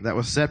joy that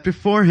was set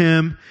before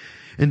him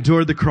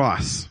endured the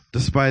cross,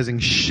 despising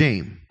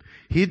shame.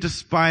 He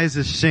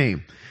despises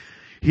shame.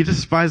 He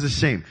despises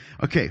shame.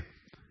 Okay.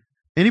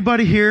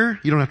 Anybody here,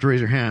 you don't have to raise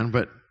your hand,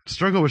 but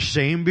struggle with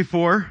shame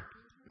before?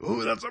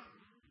 Ooh, that's a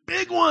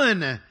big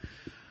one.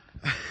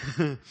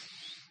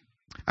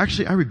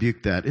 Actually, I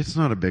rebuke that. It's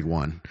not a big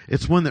one.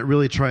 It's one that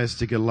really tries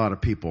to get a lot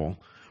of people,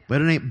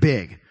 but it ain't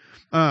big.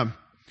 But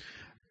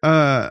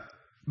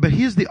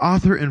he is the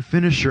author and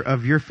finisher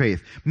of your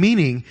faith.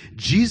 Meaning,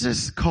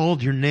 Jesus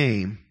called your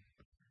name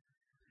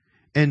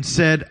and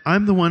said,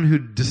 I'm the one who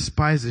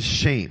despises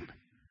shame.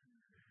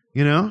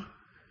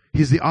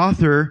 He's the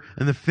author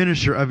and the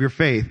finisher of your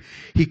faith.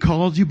 He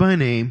called you by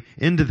name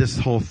into this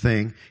whole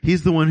thing.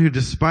 He's the one who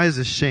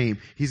despises shame.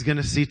 He's going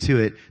to see to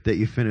it that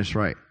you finish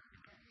right.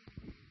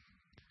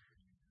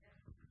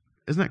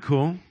 Isn't that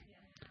cool?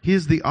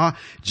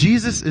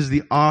 Jesus is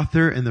the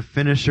author and the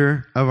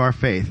finisher of our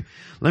faith.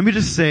 Let me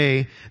just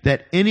say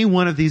that any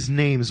one of these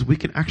names we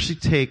can actually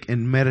take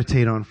and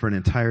meditate on for an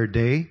entire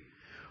day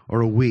or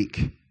a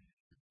week.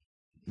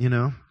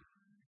 I'll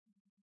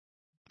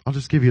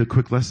just give you a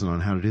quick lesson on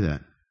how to do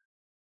that,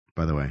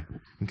 by the way,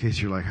 in case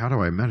you're like, how do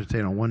I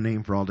meditate on one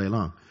name for all day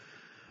long?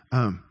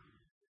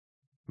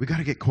 We got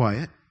to get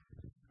quiet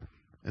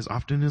as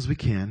often as we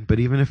can, but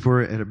even if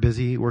we're at a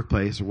busy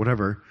workplace or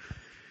whatever,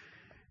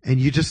 and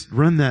you just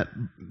run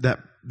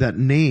that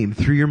name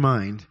through your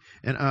mind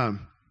and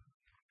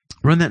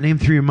run that name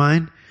through your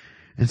mind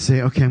and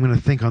say, okay, I'm going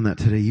to think on that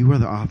today. You are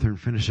the author and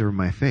finisher of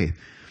my faith.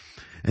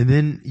 And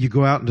then you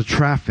go out into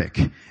traffic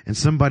and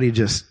somebody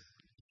just,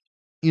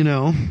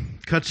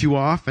 cuts you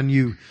off and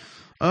you,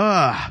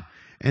 and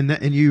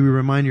you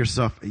remind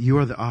yourself, you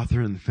are the author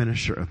and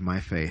finisher of my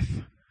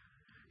faith.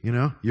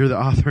 You're the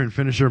author and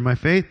finisher of my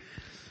faith.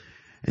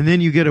 And then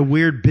you get a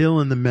weird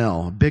bill in the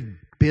mail, a big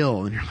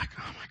bill, and you're like,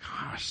 oh my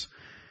gosh,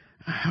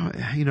 how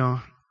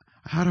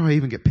do I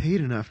even get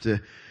paid enough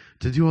to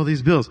do all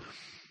these bills?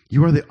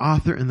 You are the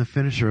author and the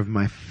finisher of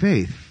my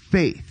faith.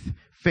 Faith.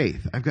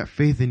 I've got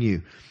faith in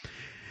you.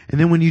 And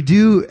then when you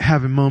do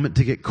have a moment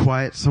to get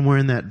quiet somewhere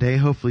in that day,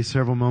 hopefully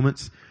several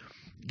moments,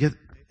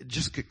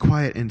 just get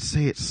quiet and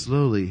say it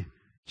slowly.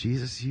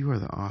 Jesus, you are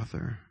the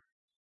author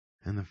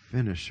and the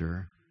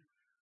finisher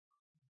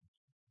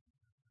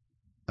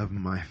of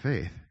my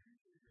faith.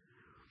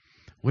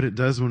 What it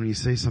does when you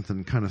say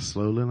something kind of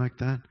slowly like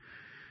that,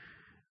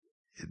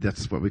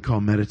 that's what we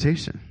call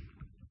meditation.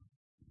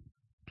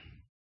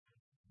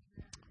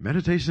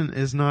 Meditation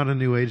is not a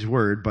New Age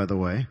word, by the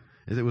way.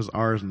 It was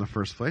ours in the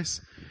first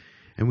place.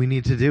 And we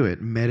need to do it.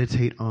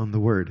 Meditate on the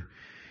Word.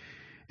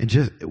 And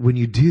just when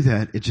you do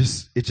that, it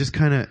just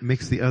kind of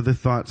makes the other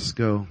thoughts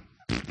go,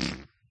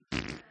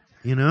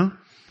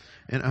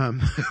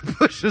 and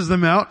pushes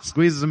them out,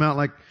 squeezes them out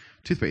like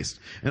toothpaste.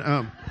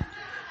 And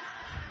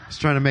just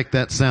trying to make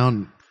that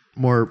sound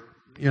more,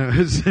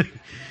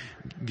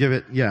 give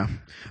it, yeah.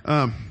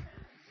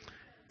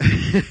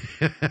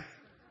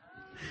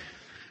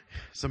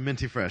 Some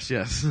minty fresh,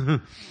 yes.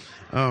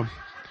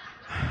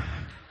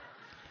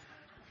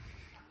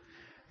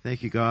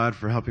 Thank you, God,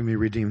 for helping me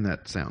redeem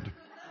that sound.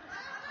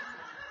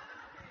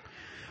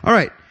 All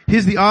right.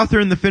 He's the author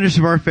and the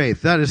finisher of our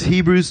faith. That is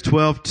Hebrews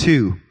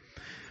 12:2.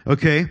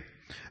 Okay.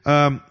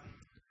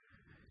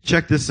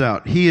 Check this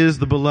out. He is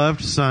the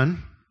beloved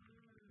Son.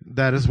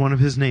 That is one of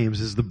his names,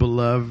 is the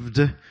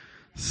beloved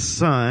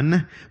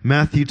Son.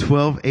 Matthew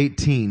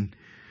 12:18.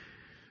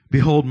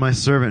 Behold my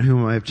servant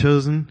whom I have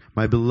chosen,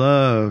 my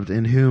beloved,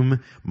 in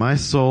whom my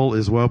soul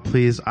is well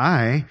pleased.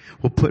 I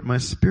will put my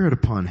spirit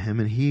upon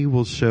him, and he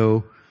will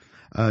show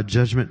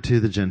judgment to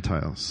the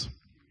Gentiles.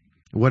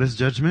 What is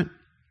judgment?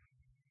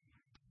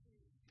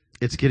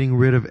 It's getting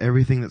rid of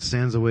everything that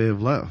stands in the way of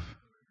love.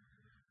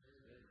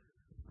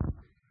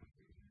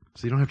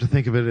 So you don't have to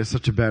think of it as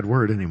such a bad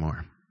word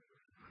anymore.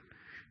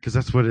 Because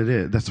that's what it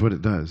is. That's what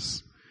it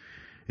does.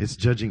 It's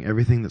judging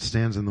everything that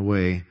stands in the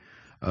way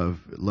of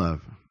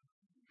love.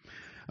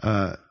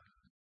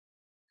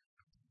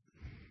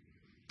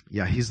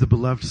 He's the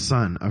beloved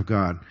Son of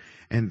God.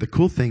 And the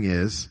cool thing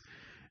is,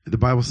 the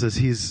Bible says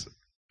he's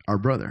our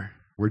brother.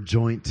 We're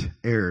joint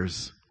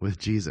heirs with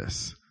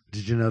Jesus.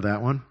 Did you know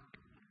that one?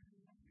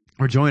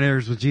 We're joint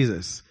heirs with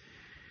Jesus.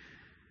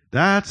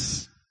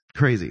 That's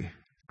crazy.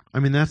 I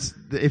mean,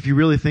 if you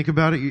really think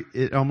about it,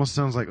 it almost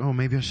sounds like, oh,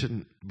 maybe I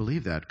shouldn't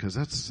believe that because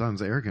that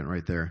sounds arrogant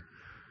right there.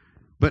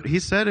 But he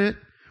said it.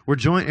 We're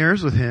joint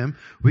heirs with him.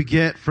 We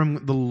get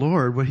from the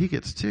Lord what he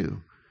gets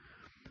too.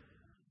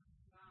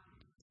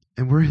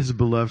 And we're his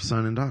beloved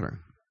son and daughter.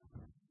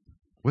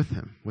 With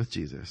him, with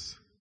Jesus.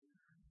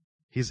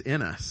 He's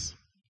in us,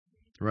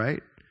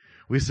 right?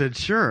 We said,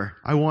 sure,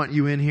 I want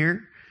you in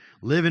here.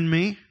 Live in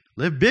me.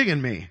 Live big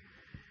in me.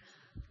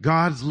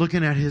 God's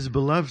looking at his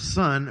beloved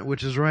son,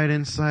 which is right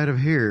inside of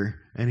here,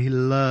 and he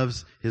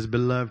loves his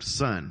beloved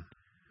son,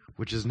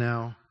 which is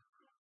now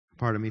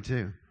part of me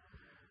too.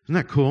 Isn't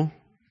that cool?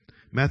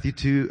 Matthew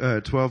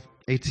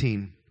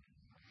 12:18.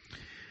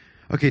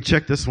 Okay,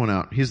 check this one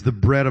out. He's the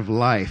bread of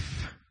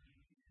life.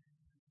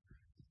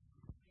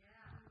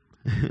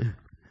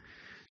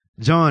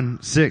 John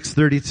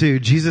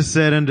 6:32. Jesus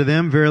said unto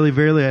them, Verily,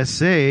 verily, I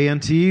say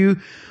unto you,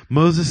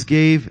 Moses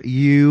gave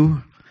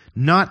you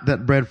not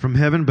that bread from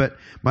heaven, but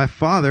my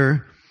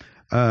Father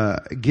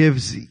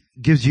gives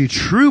you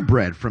true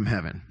bread from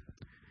heaven.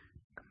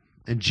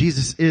 And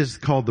Jesus is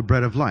called the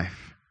bread of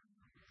life.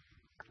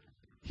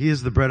 He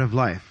is the bread of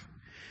life.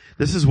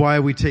 This is why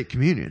we take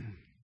communion.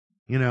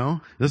 You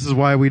know, this is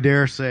why we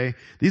dare say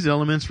these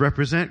elements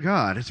represent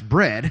God. It's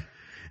bread,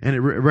 and it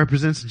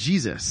represents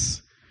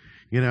Jesus.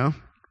 You know,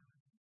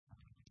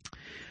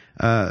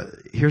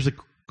 here's a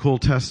cool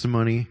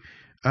testimony.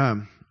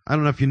 I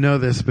don't know if you know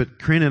this, but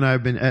Karina and I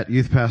have been at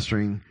youth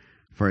pastoring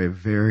for a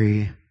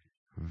very,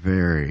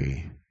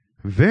 very,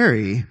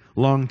 very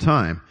long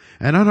time.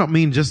 And I don't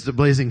mean just a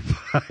blazing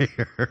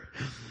fire.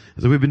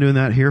 So we've been doing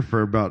that here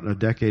for about a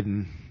decade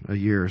and a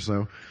year or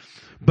so.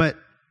 But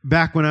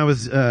back when I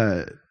was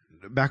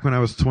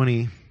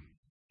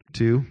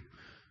 22,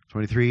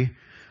 23,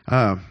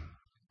 I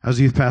was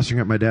youth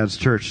pastoring at my dad's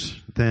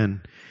church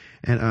then.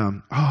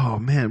 And, oh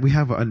man, we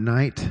have a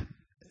night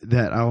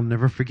that I'll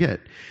never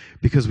forget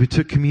because we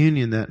took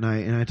communion that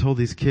night and I told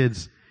these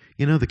kids,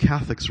 you know, the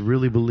Catholics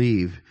really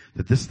believe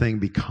that this thing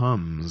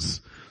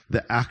becomes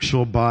the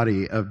actual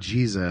body of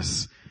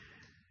Jesus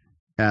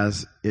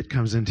as it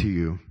comes into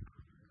you.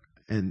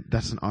 And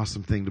that's an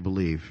awesome thing to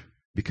believe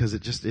because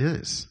it just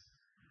is.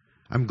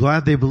 I'm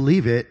glad they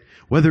believe it,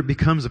 whether it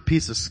becomes a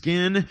piece of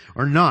skin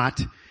or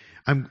not.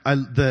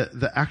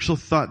 The actual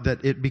thought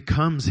that it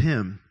becomes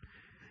him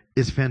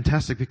is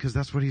fantastic because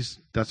that's what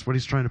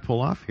he's trying to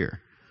pull off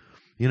here.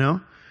 You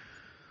know?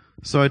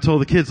 So I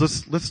told the kids,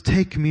 let's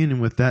take communion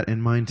with that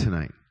in mind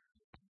tonight.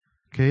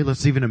 Okay?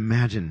 Let's even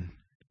imagine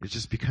it's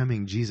just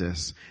becoming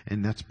Jesus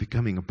and that's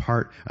becoming a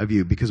part of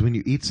you because when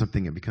you eat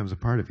something, it becomes a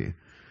part of you.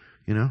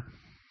 You know?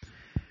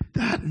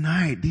 That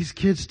night, these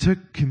kids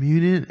took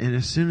communion and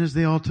as soon as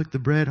they all took the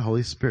bread,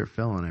 Holy Spirit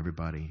fell on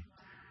everybody.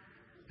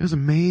 It was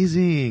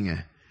amazing.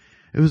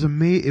 It was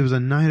a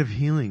night of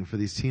healing for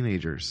these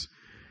teenagers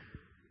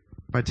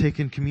by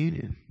taking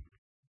communion.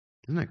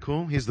 Isn't that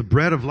cool? He's the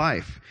bread of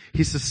life.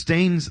 He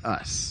sustains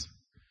us.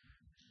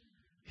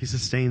 He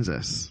sustains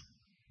us.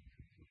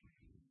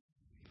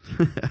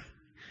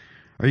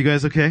 Are you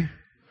guys okay?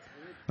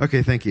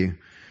 Okay, thank you.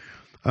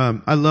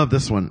 I love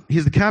this one.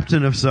 He's the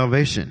captain of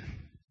salvation.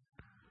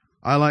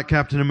 I like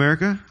Captain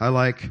America. I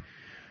like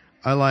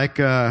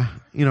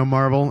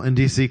Marvel and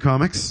DC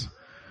comics.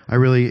 I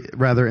really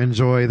rather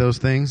enjoy those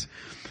things.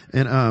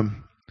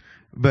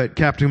 But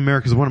Captain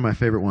America is one of my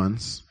favorite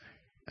ones.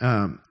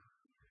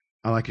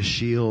 I like his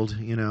shield,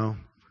 you know.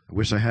 I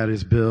wish I had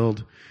his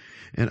build.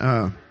 And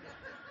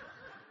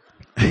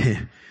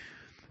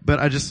but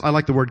I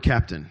like the word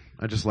captain.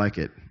 I just like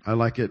it. I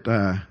like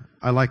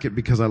it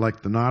because I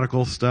like the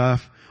nautical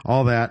stuff,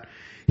 all that.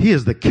 He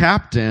is the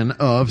captain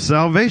of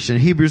salvation.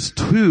 Hebrews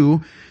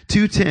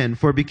 2:10,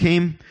 for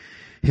became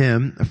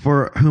him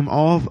for whom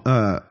all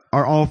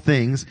are all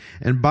things,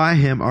 and by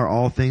him are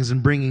all things,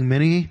 and bringing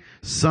many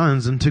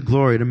sons into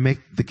glory to make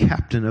the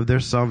captain of their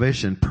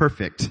salvation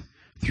perfect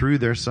through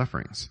their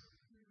sufferings.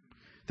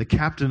 The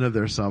captain of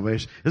their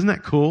salvation. Isn't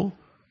that cool?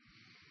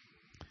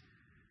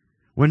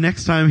 When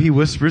next time he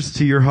whispers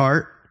to your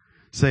heart,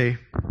 say,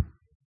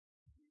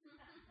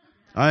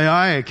 aye,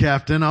 aye,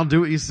 Captain, I'll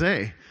do what you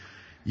say.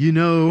 You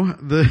know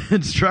the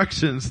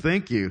instructions.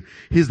 Thank you.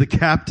 He's the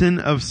captain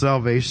of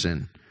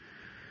salvation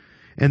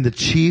and the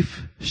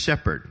chief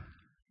shepherd.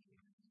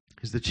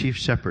 He's the chief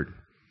shepherd.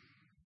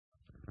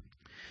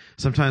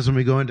 Sometimes when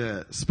we go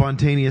into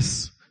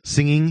spontaneous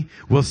singing,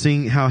 we'll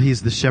sing how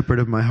he's the shepherd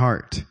of my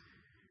heart.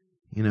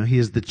 You know, he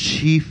is the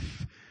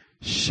chief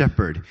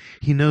shepherd.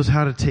 He knows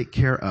how to take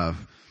care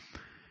of.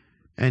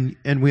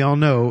 And we all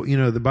know, you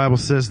know, the Bible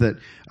says that,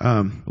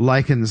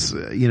 likens,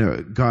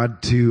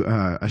 God to,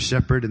 a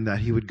shepherd and that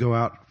he would go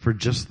out for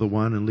just the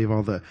one and leave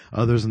all the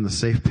others in the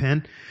safe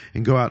pen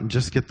and go out and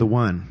just get the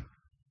one,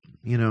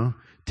 you know,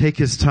 take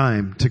his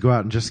time to go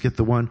out and just get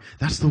the one.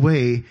 That's the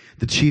way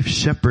the chief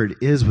shepherd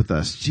is with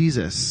us.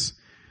 Jesus,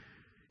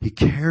 he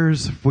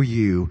cares for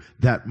you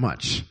that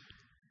much.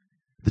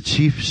 The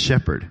chief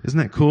shepherd. Isn't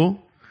that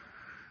cool?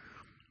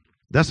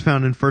 That's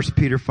found in 1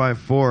 Peter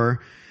 5:4.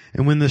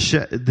 And when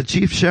the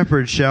chief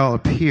shepherd shall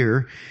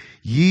appear,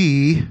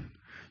 ye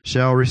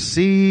shall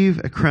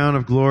receive a crown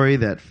of glory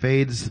that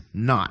fades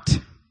not.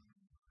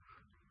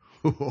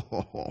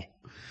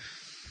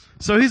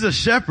 So he's a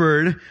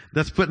shepherd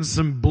that's putting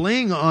some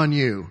bling on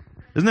you.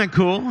 Isn't that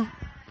cool?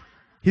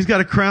 He's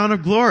got a crown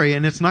of glory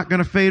and it's not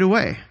going to fade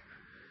away.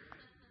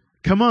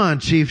 Come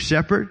on, chief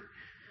shepherd.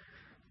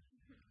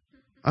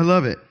 I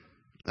love it.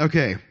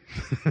 Okay.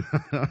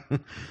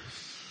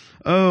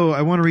 Oh,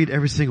 I want to read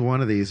every single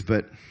one of these,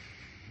 but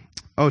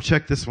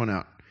check this one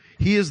out.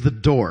 He is the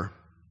door.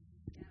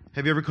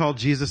 Have you ever called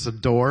Jesus a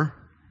door?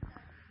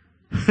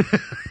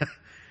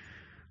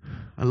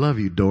 I love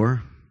you,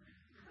 door.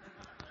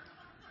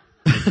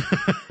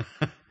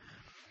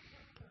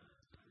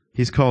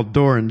 He's called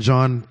door in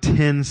John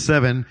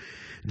 10:7.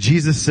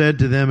 Jesus said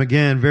to them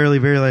again, verily,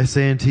 verily, I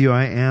say unto you,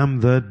 I am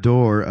the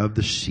door of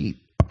the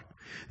sheep.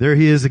 There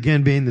he is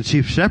again being the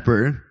chief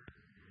shepherd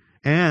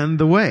and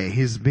the way.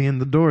 He's being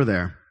the door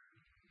there.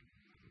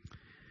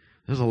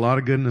 There's a lot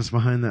of goodness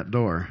behind that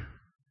door,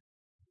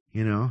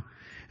 you know.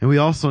 And we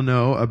also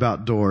know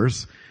about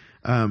doors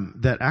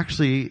that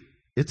actually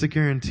it's a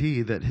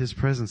guarantee that his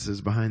presence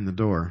is behind the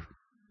door.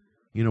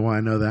 You know why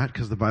I know that?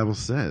 Because the Bible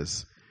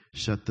says,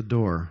 shut the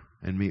door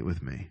and meet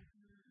with me.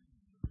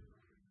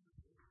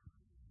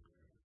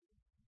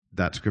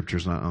 That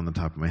scripture's not on the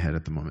top of my head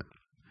at the moment.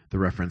 The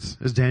reference.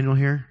 Is Daniel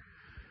here?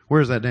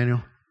 Where is that,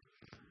 Daniel?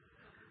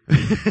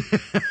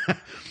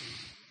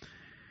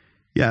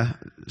 Yeah,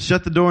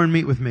 shut the door and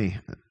meet with me.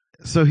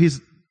 So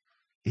he's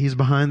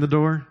behind the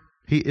door.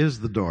 He is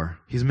the door.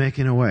 He's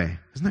making a way.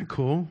 Isn't that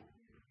cool?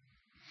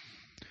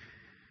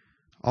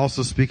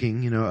 Also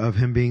speaking, you know, of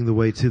him being the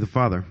way to the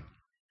Father.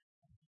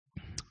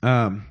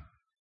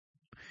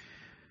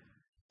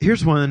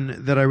 Here's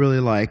one that I really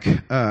like.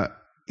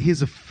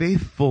 He's a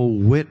faithful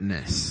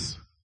witness.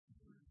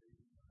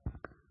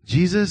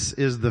 Jesus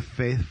is the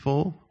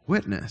faithful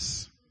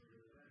witness.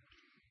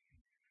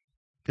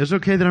 Is it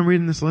okay that I'm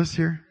reading this list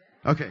here?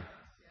 Okay.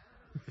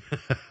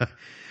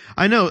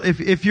 I know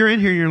if you're in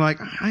here and you're like,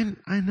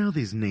 I know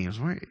these names.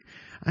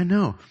 I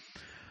know.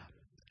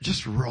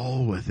 Just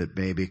roll with it,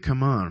 baby.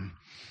 Come on.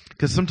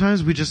 Because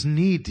sometimes we just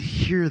need to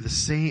hear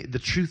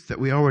the truth that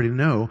we already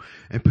know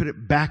and put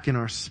it back in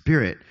our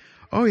spirit.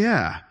 Oh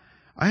yeah.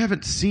 I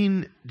haven't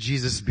seen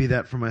Jesus be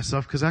that for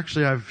myself because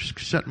actually I've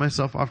shut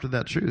myself off to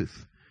that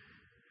truth.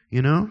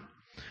 You know?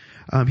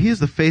 He is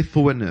the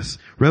faithful witness.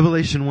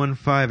 Revelation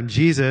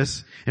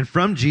 1:5, and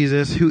from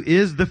Jesus, who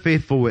is the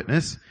faithful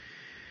witness,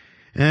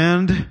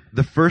 and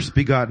the first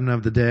begotten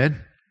of the dead,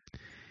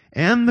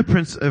 and the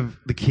prince of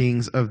the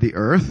kings of the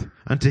earth,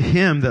 unto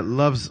him that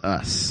loves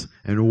us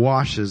and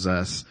washes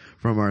us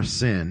from our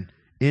sin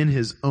in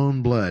his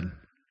own blood.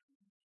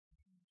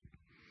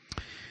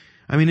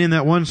 I mean, in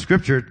that one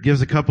scripture, it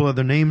gives a couple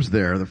other names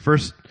there.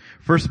 The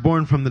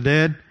firstborn from the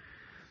dead,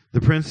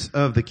 the prince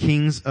of the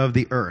kings of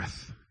the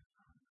earth.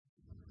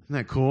 Isn't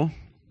that cool?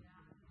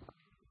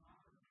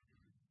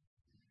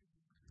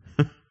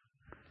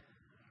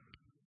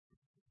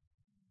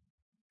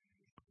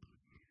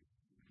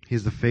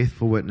 He's the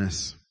faithful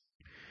witness.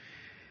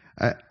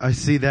 I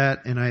see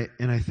that and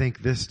I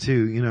think this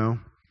too, you know,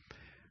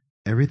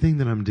 everything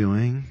that I'm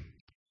doing,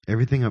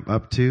 everything I'm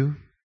up to,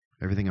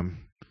 everything I'm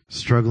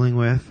struggling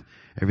with,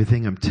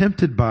 everything I'm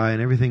tempted by,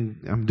 and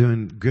everything I'm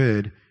doing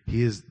good,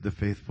 he is the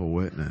faithful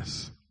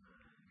witness.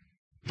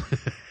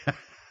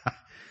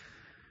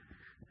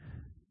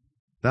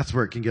 That's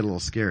where it can get a little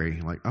scary.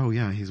 Like, oh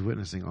yeah, he's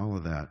witnessing all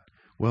of that.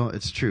 Well,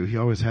 it's true. He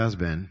always has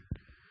been.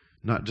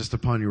 Not just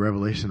upon your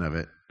revelation of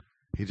it.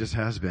 He just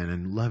has been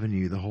and loving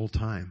you the whole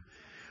time.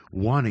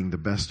 Wanting the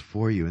best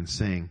for you and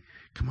saying,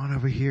 come on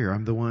over here.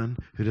 I'm the one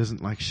who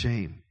doesn't like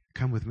shame.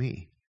 Come with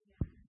me.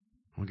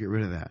 We'll get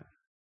rid of that.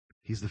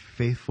 He's the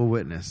faithful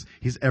witness.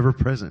 He's ever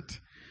present.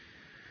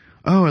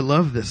 Oh, I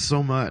love this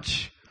so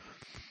much.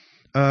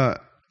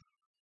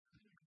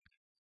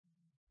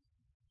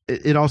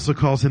 It also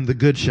calls him the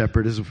good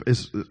shepherd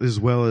as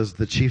well as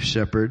the chief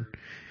shepherd.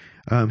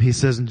 He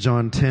says in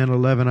John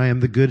 10:11, I am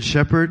the good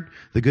shepherd.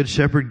 The good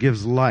shepherd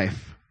gives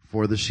life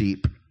for the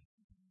sheep.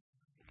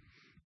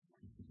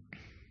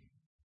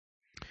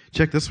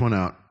 Check this one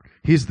out.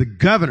 He's the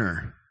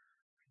governor.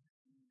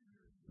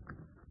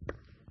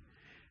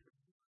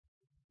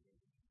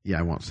 Yeah,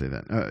 I won't say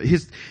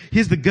that.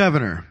 He's the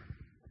governor.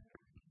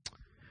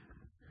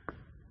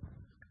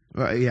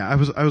 Yeah, I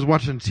was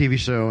watching a TV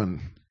show and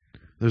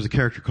there's a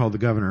character called the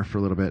governor for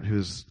a little bit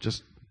who's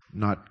just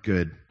not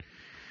good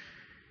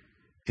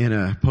in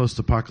a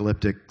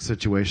post-apocalyptic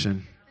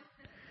situation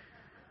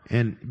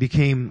and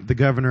became the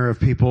governor of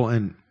people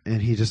and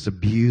he just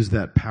abused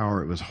that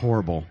power. It was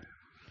horrible.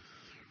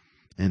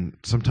 And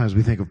sometimes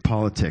we think of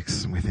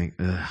politics and we think,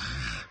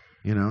 ugh,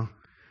 you know.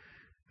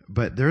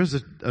 But there's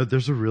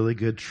a really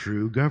good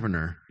true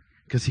governor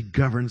because he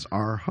governs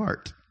our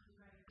heart.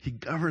 He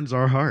governs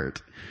our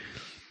heart.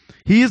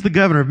 He is the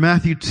governor of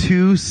Matthew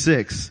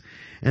 2:6.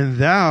 And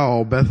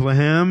thou,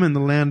 Bethlehem, in the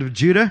land of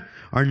Judah,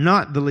 are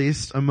not the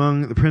least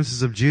among the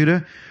princes of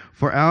Judah,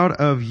 For out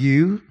of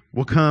you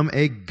will come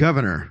a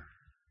governor.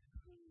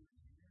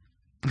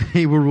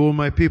 He will rule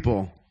my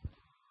people.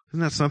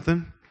 Isn't that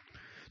something?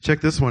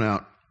 Check this one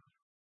out.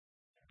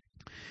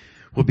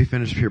 We'll be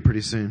finished here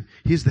pretty soon.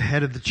 He's the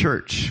head of the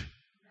church.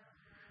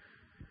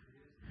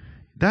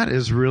 That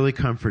is really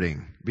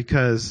comforting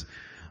because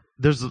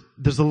there's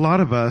a lot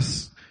of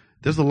us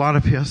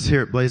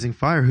here at Blazing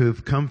Fire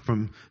who've come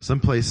from some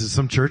places,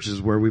 some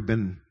churches where we've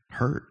been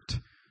hurt,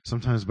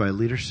 sometimes by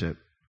leadership.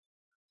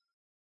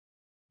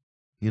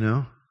 You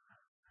know?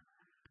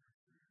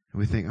 And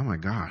we think, oh my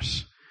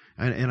gosh.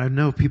 And I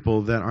know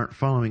people that aren't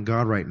following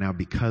God right now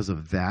because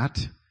of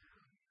that.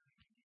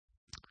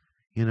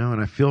 You know,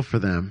 and I feel for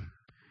them.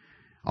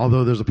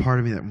 Although there's a part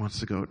of me that wants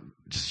to go,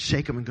 just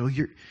shake them and go,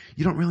 you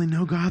don't really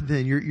know God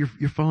then.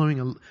 You're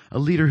following a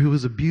leader who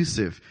is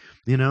abusive,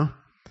 you know?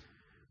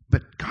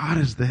 But God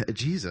is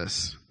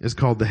Jesus is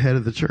called the head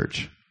of the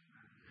church.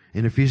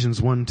 In Ephesians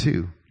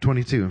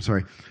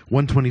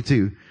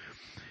 1:22.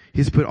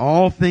 He's put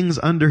all things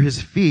under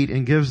his feet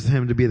and gives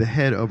him to be the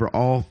head over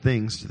all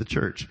things to the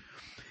church.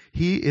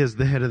 He is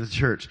the head of the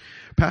church.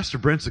 Pastor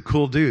Brent's a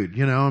cool dude,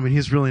 you know? I mean,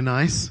 he's really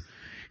nice.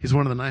 He's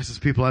one of the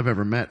nicest people I've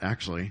ever met,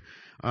 actually.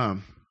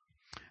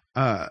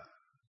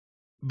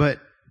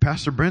 But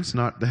Pastor Brent's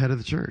not the head of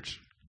the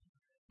church.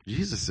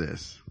 Jesus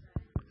is.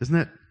 Isn't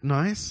that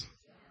nice?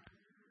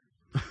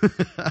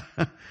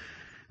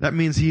 That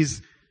means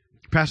he's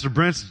Pastor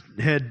Brent's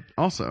head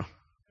also.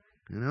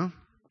 You know?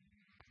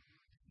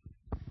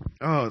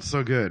 Oh, it's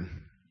so good.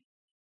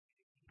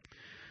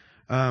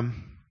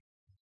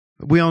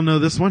 We all know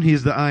this one.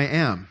 He's the I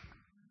am.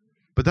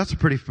 But that's a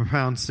pretty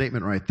profound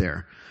statement right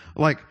there.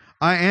 Like,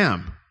 I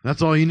am.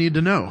 That's all you need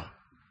to know.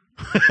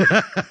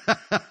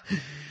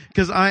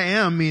 Because I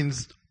am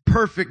means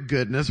perfect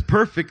goodness,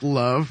 perfect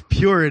love,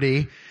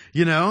 purity,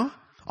 you know,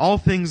 all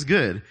things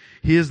good.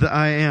 He is the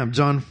I am.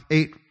 John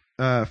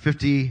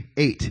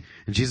 8:58.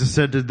 And Jesus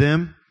said to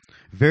them,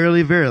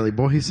 verily, verily.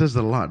 Boy, he says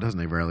that a lot, doesn't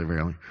he? Verily,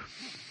 verily.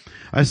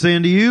 I say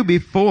unto you,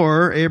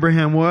 before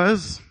Abraham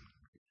was,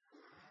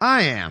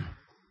 I am.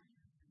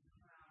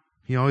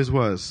 He always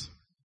was.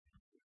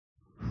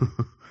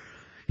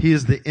 He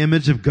is the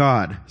image of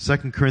God.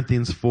 2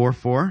 Corinthians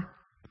 4:4.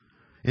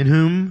 In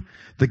whom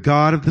the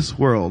God of this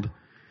world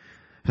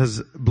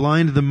has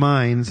blinded the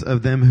minds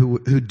of them who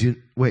do,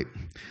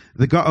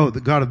 the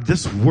God of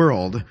this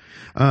world,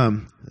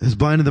 has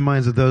blinded the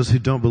minds of those who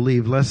don't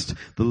believe, lest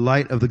the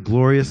light of the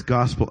glorious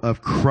gospel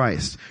of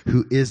Christ,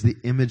 who is the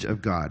image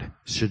of God,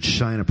 should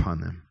shine upon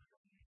them.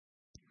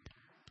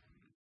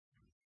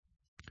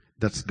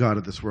 That's God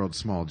of this world,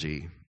 small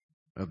g,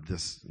 of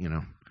this, you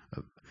know,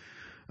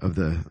 of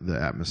the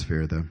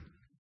atmosphere,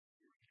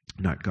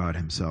 not God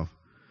himself.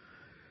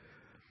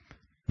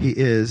 He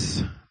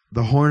is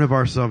the horn of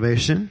our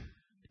salvation.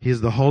 He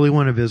is the Holy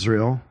One of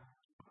Israel,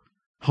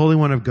 Holy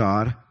One of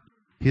God.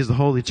 He is the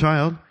Holy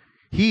Child.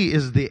 He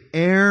is the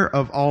heir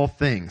of all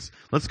things.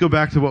 Let's go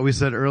back to what we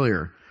said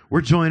earlier.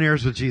 We're joint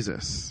heirs with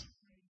Jesus.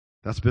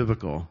 That's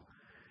biblical.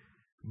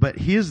 But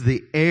he is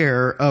the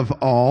heir of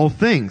all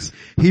things.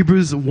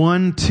 Hebrews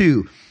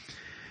 1:2.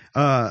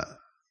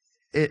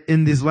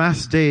 In these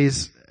last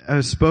days,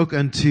 has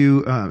spoken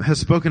unto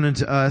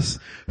us,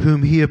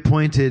 whom he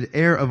appointed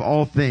heir of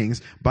all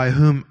things, by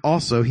whom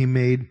also he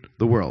made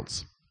the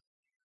worlds.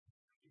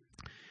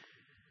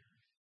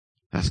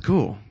 That's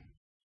cool.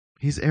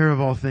 He's heir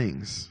of all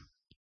things.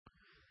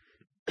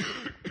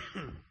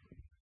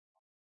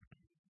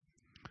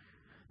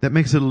 That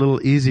makes it a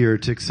little easier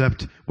to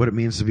accept what it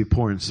means to be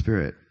poor in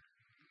spirit.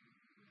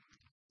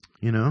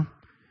 You know?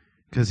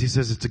 Because he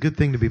says it's a good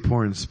thing to be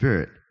poor in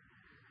spirit.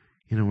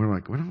 You know, we're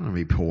like, we don't want to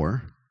be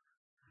poor.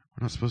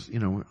 We're not supposed to, you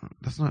know,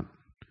 that's not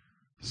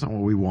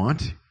what we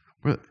want.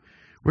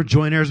 We're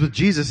joint heirs with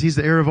Jesus. He's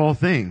the heir of all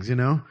things, you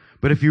know.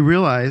 But if you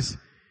realize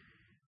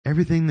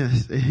everything that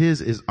his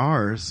is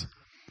ours,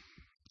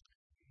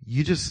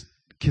 you just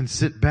can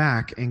sit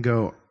back and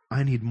go,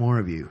 I need more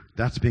of you.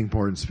 That's being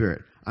poor in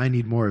spirit. I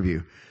need more of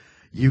you.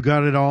 You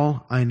got it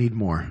all. I need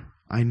more.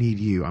 I need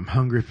you. I'm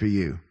hungry for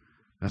you.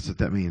 That's what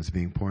that means,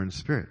 being poor in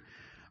spirit.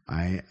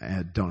 I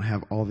don't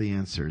have all the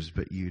answers,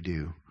 but you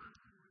do.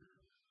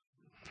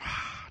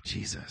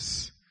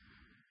 Jesus,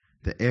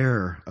 the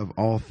heir of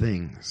all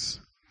things.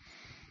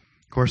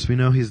 Of course, we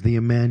know he's the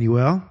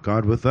Emmanuel,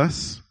 God with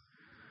us.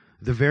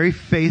 The very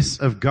face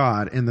of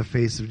God in the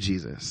face of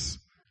Jesus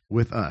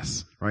with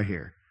us right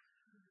here.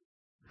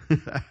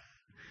 Isn't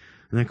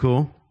that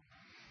cool?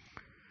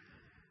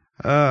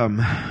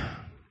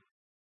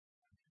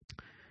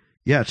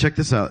 Yeah, check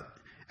this out.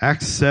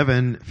 Acts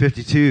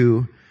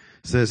 7:52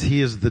 says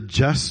he is the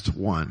just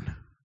one.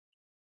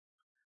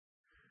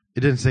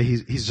 It didn't say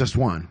he's just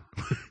one.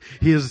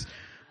 He is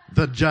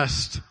the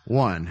just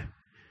one.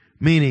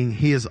 Meaning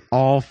he is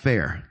all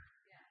fair.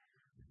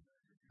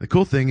 The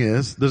cool thing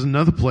is, there's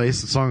another place,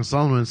 the Song of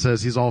Solomon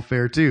says he's all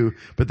fair too,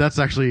 but that's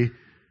actually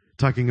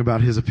talking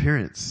about his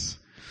appearance.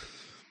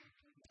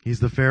 He's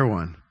the fair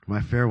one,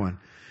 my fair one.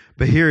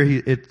 But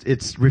here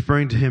it's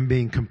referring to him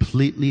being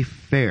completely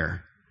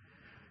fair.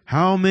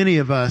 How many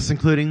of us,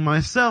 including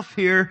myself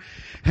here,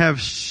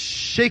 have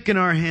shaken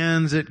our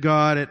hands at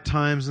God at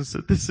times and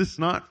said, this is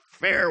not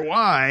fair.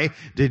 Why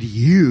did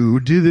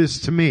you do this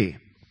to me?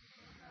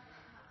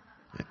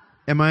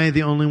 Am I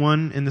the only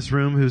one in this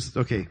room who's,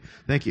 okay,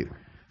 thank you.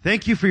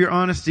 Thank you for your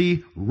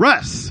honesty,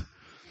 Russ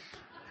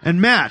and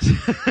Matt.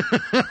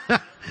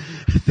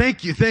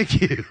 Thank you.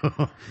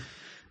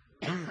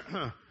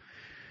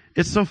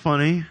 It's so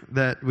funny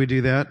that we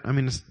do that. I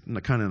mean, it's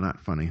kind of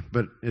not funny,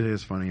 but it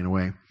is funny in a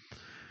way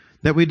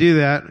that we do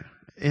that.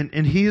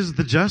 And he's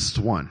the just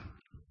one.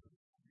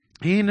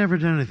 He ain't never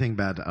done anything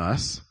bad to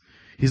us.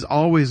 He's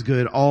always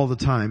good all the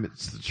time.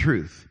 It's the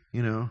truth,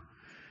 you know.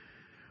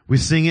 We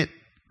sing it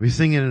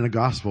in a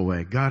gospel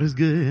way. God is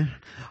good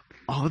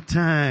all the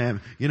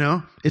time, you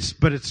know.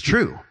 But it's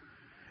true.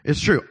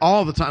 It's true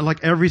all the time.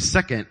 Like every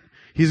second,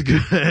 he's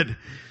good.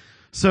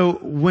 So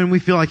when we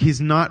feel like he's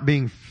not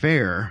being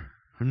fair,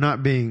 or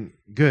not being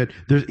good,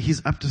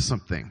 he's up to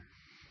something.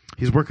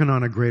 He's working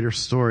on a greater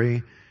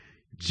story.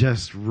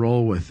 Just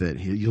roll with it.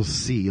 You'll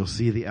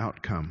see the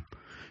outcome.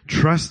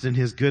 Trust in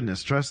his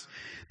goodness. Trust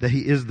that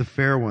he is the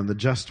fair one, the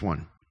just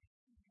one.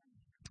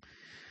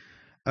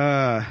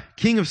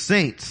 King of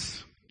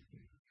Saints.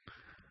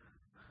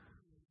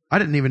 I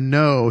didn't even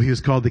know he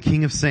was called the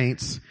King of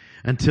Saints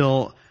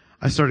until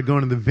I started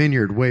going to the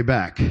Vineyard way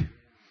back in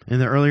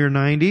the earlier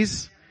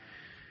 90s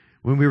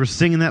when we were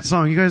singing that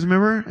song. You guys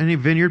remember? Any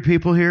Vineyard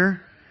people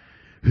here?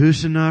 Who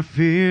shall not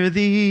fear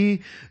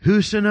thee?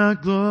 Who shall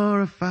not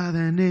glorify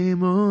thy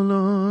name, O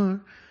Lord?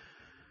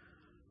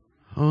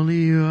 Only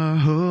you are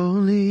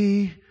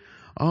holy.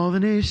 All the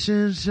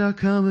nations shall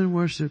come and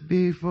worship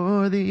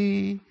before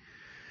thee.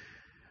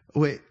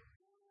 Wait.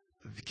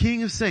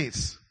 King of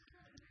Saints.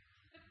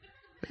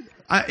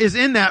 Is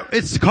in that.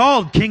 It's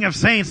called King of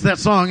Saints. That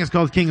song is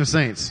called King of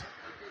Saints.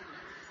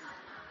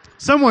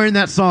 Somewhere in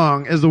that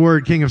song is the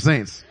word King of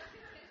Saints.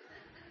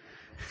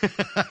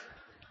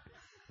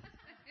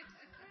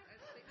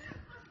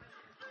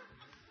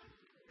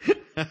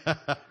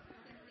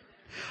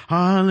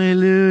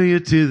 Hallelujah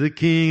to the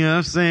King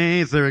of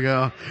Saints. There we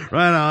go.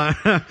 Right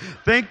on.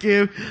 Thank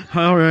you.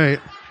 All right.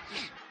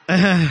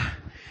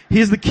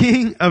 He's the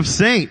King of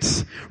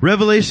Saints.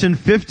 Revelation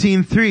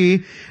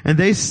 15:3, and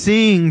they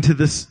sing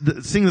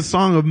sing the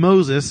song of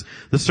Moses,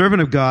 the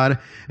servant of God,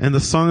 and the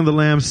song of the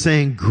Lamb,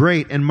 saying,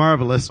 "Great and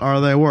marvelous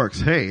are thy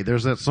works." Hey,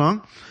 there's that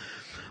song.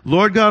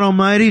 Lord God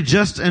Almighty,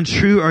 just and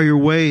true are your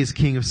ways,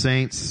 King of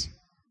Saints.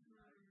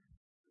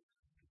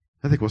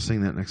 I think we'll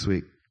sing that next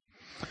week.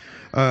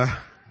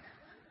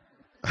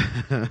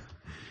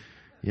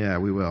 Yeah,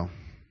 we will.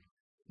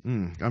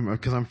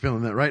 Because I'm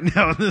feeling that right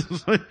now. This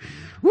is like,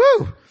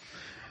 woo!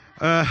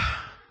 All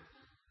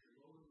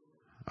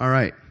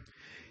right.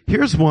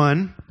 Here's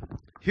one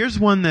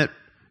that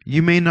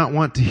you may not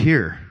want to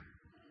hear.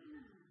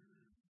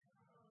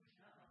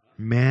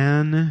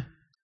 Man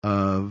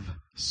of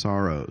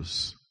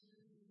Sorrows.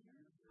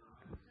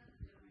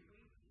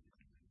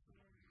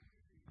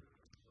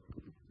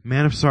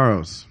 Man of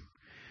Sorrows.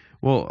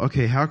 Well,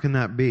 okay, how can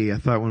that be? I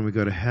thought when we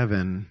go to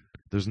heaven,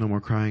 there's no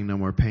more crying, no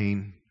more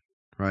pain,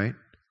 right?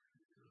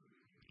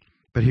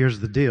 But here's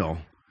the deal.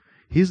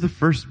 He's the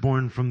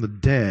firstborn from the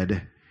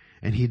dead,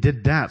 and he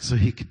did that so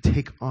he could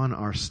take on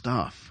our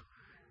stuff,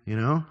 you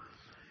know?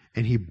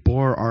 And he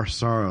bore our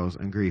sorrows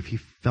and grief. He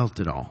felt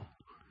it all,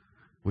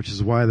 which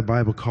is why the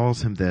Bible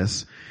calls him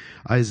this.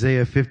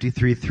 Isaiah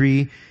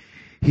 53:3,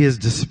 he is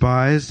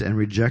despised and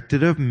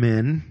rejected of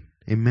men,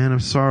 a man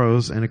of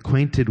sorrows and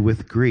acquainted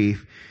with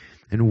grief,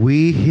 and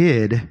we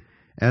hid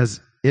as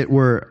it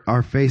were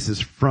our faces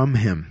from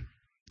him.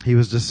 He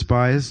was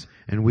despised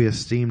and we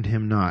esteemed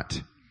him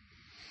not.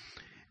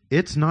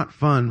 It's not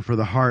fun for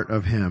the heart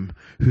of him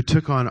who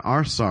took on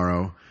our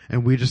sorrow,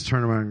 and we just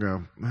turn around and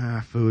go,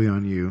 phooey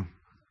on you.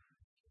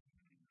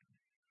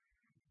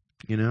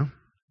 You know?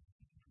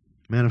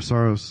 Man of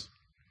Sorrows.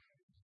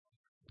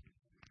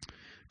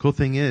 Cool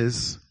thing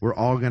is, we're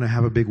all going to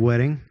have a big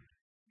wedding.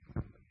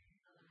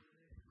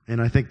 And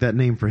I think that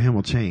name for him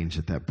will change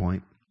at that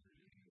point.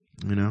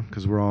 You know?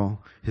 Because we're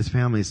all, his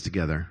family's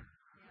together.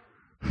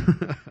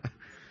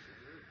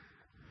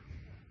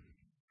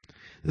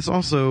 This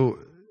also...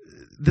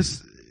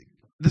 This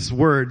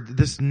word,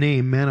 this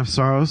name, Man of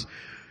Sorrows,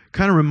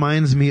 kind of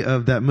reminds me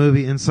of that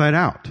movie Inside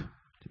Out.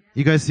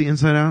 You guys see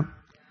Inside Out?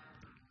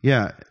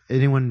 Yeah.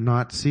 Anyone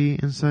not see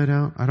Inside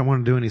Out? I don't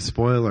want to do any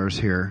spoilers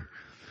here.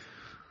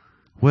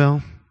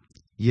 Well,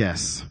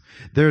 yes.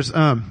 There's,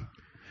 let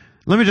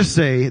me just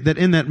say that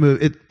in that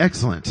movie,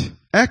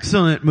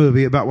 excellent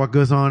movie about what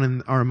goes on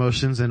in our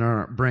emotions and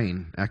our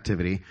brain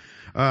activity.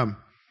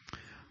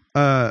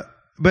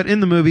 But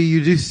in the movie,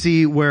 you do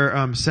see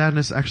where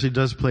sadness actually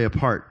does play a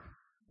part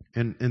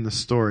in the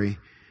story,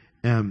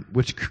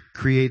 which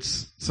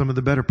creates some of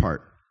the better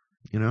part,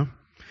 you know?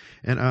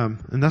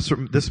 And that's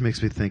what this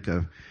makes me think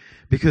of.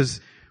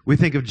 Because we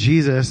think of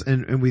Jesus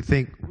and we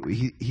think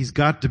he's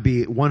got to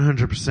be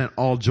 100%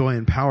 all joy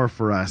and power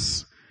for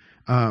us.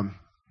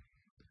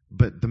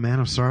 But the Man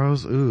of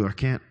Sorrows, I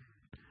can't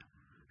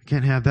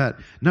have that.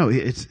 No,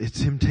 it's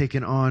him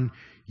taking on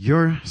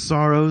your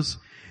sorrows,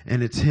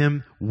 and it's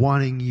him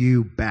wanting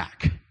you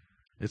back.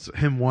 It's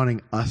him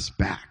wanting us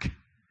back.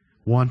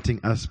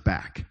 Wanting us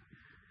back.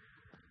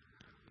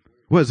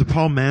 What is it?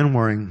 Paul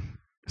Manwaring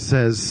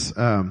says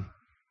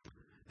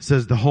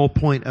the whole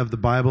point of the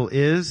Bible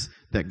is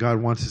that God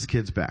wants his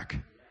kids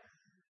back.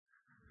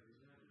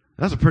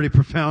 That's a pretty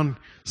profound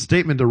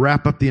statement to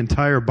wrap up the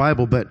entire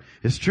Bible, but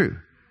it's true.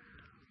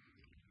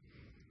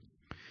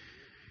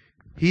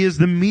 He is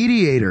the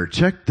mediator.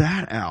 Check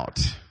that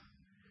out.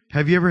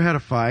 Have you ever had a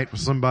fight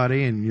with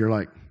somebody and you're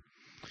like,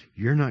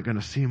 you're not going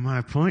to see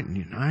my point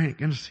and I ain't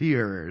going to see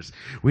yours.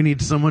 We need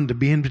someone to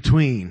be in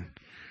between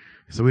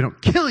so we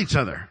don't kill each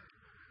other.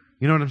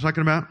 You know what I'm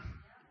talking about?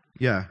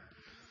 Yeah.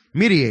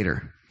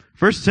 Mediator.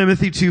 1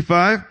 Timothy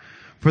 2:5,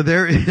 for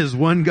there is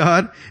one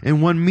God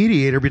and one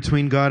mediator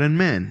between God and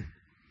men,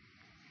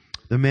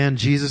 the man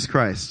Jesus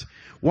Christ.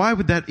 Why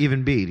would that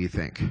even be, do you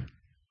think?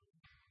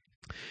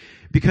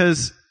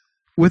 Because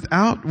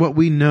without what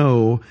we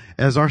know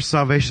as our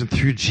salvation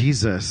through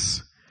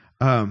Jesus,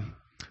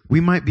 we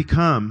might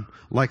become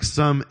like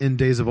some in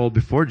days of old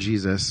before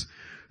Jesus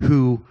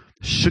who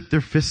shook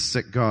their fists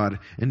at God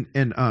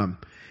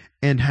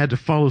and had to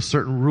follow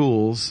certain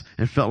rules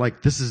and felt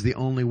like this is the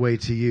only way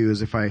to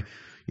use if I,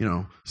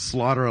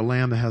 slaughter a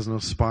lamb that has no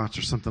spots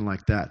or something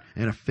like that,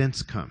 and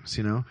offense comes,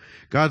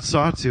 God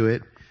saw to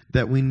it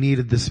that we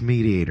needed this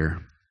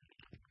mediator.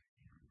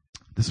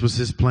 This was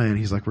his plan.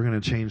 He's like, we're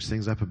going to change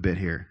things up a bit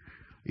here,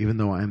 even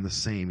though I am the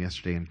same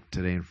yesterday and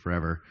today and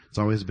forever. It's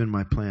always been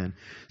my plan.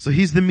 So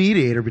he's the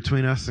mediator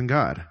between us and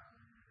God.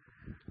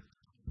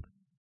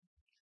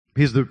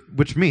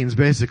 Which means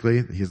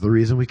basically, he's the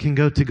reason we can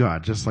go to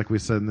God, just like we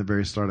said in the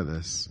very start of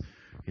this.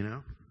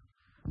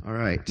 All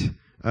right.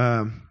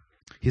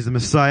 He's the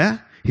Messiah.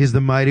 He's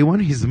the mighty one.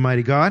 He's the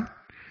mighty God.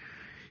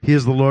 He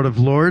is the Lord of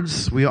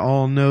Lords. We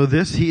all know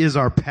this. He is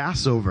our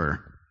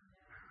Passover.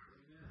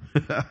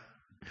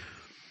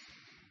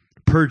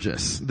 Purge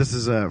us. This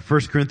is 1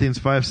 Corinthians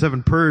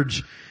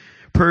 5:7.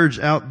 Purge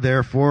out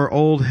therefore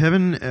old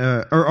leaven,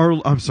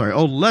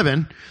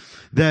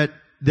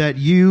 that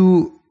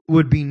you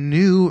would be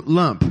new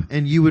lump,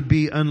 and you would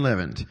be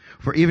unleavened.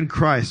 For even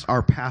Christ,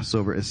 our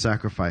Passover, is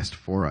sacrificed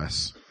for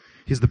us.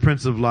 He's the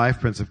Prince of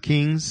Life, Prince of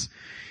Kings.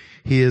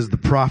 He is the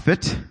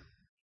prophet.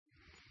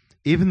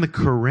 Even the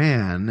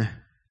Quran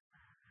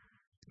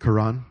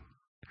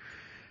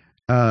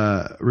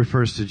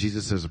refers to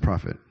Jesus as a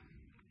prophet.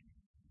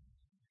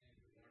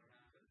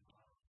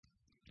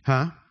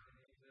 Huh?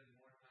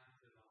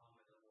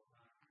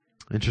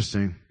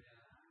 Interesting.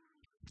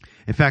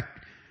 In fact,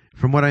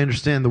 from what I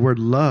understand, the word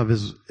love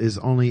is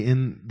only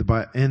in the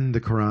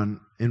Quran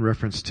in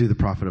reference to the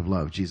prophet of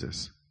love,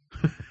 Jesus.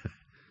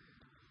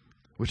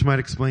 Which might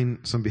explain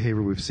some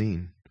behavior we've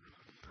seen.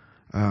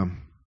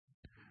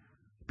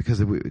 Because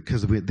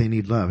they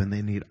need love, and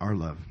they need our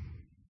love.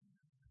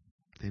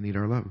 They need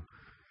our love.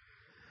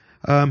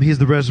 He's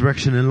the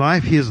resurrection and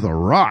life. He is the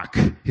rock.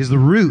 He's the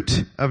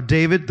root of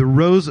David, the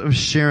rose of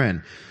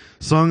Sharon.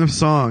 Song of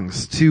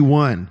Songs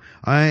 2:1.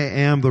 I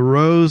am the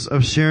rose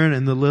of Sharon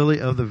and the lily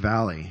of the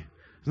valley.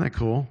 Isn't that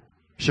cool?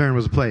 Sharon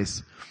was a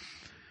place.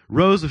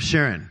 Rose of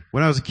Sharon.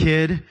 When I was a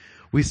kid,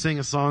 we sang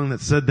a song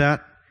that said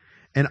that,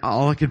 and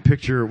all I could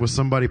picture was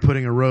somebody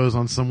putting a rose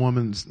on some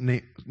woman's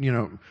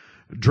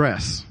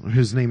dress,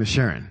 whose name is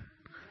Sharon.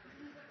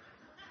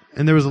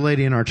 And there was a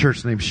lady in our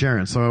church named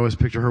Sharon, so I always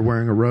picture her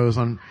wearing a rose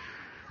on,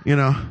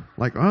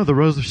 the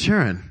rose of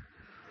Sharon.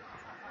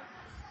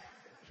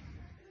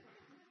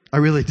 I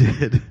really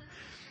did.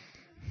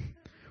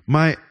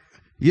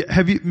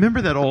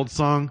 Remember that old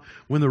song,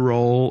 When the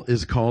Roll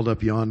is Called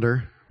Up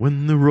Yonder?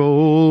 When the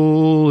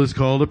roll is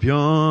called up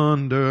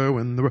yonder,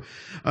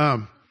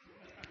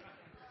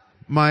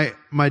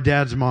 my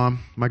dad's mom,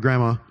 my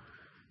grandma,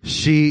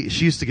 she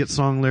used to get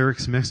song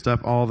lyrics mixed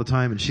up all the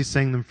time, and she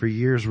sang them for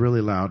years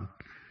really loud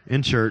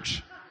in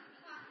church.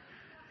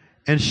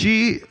 And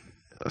she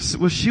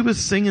was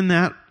singing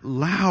that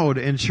loud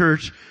in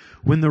church,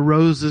 when the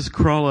roses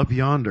crawl up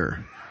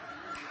yonder.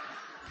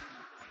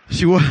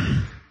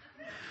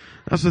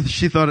 That's what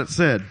she thought it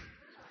said.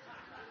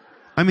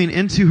 I mean,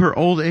 into her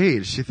old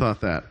age, she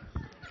thought that.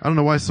 I don't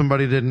know why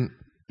somebody didn't,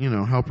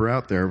 help her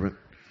out there, but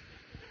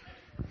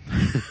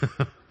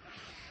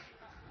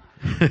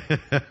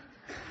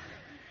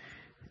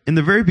in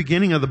the very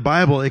beginning of the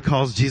Bible, it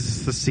calls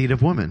Jesus the seed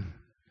of woman,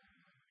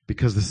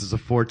 because this is a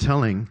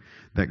foretelling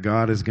that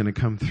God is going to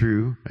come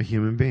through a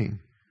human being.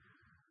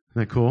 Isn't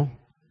that cool?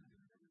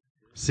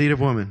 Seed of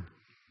woman.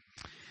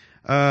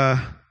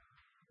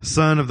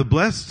 Son of the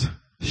blessed,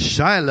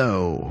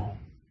 Shiloh.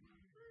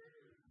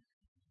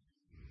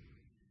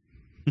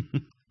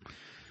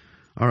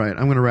 All right,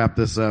 I'm going to wrap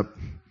this up.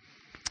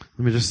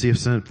 Let me just see if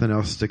something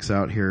else sticks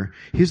out here.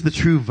 He's the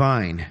true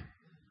vine.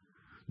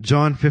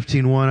 John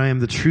 15:1, I am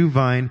the true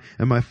vine,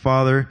 and my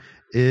Father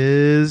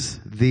is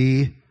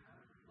the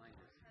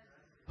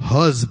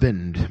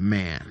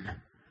husbandman.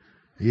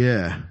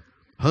 Yeah,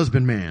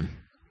 husbandman.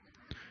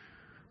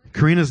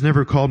 Karina's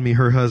never called me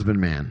her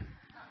husbandman.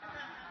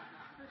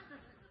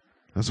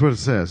 That's what it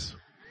says.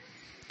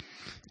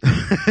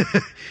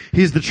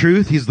 He's the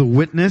truth. He's the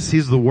witness.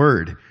 He's the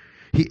Word.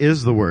 He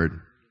is the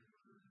Word.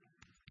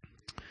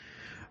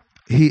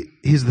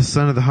 He's the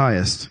Son of the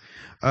Highest.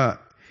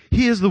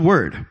 He is the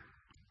Word.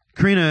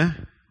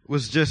 Karina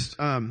was just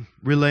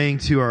relaying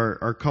to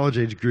our college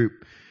age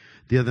group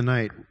the other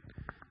night,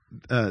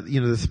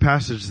 this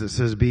passage that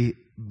says, be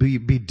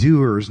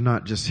doers,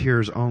 not just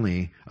hearers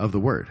only of the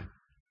Word.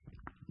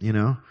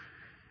 And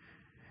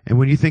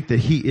when you think that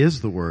He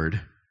is the Word,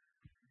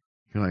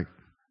 you're like,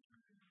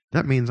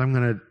 that means I'm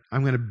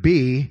gonna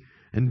be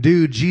and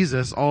do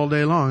Jesus all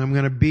day long. I'm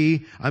gonna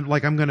be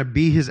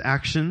His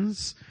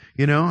actions.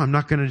 I'm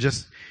not gonna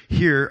just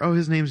hear, oh,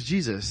 His name's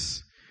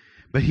Jesus.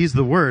 But He's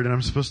the Word, and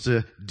I'm supposed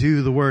to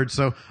do the Word.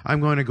 So I'm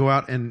going to go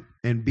out and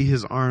be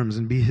His arms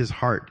and be His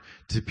heart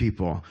to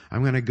people.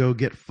 I'm going to go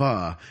get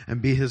pho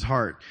and be His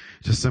heart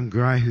to some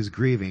guy who's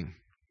grieving.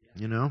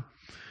 He's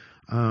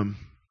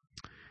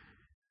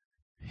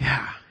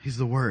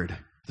the Word.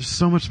 There's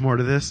so much more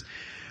to this.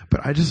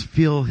 But I just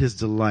feel His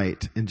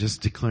delight in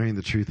just declaring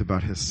the truth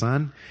about His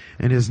Son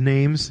and His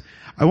names.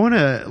 I want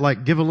to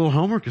give a little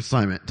homework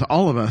assignment to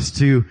all of us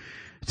to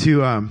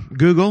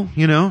Google,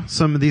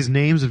 some of these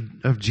names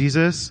of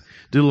Jesus,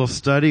 do a little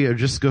study, or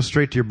just go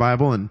straight to your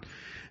Bible and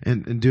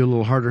do a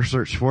little harder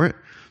search for it.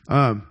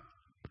 And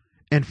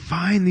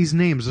find these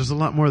names. There's a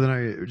lot more than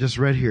I just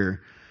read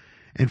here.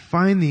 And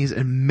find these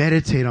and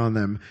meditate on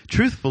them.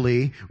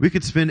 Truthfully, we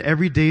could spend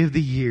every day of the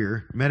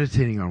year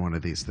meditating on one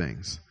of these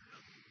things.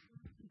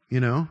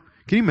 Can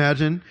you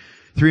imagine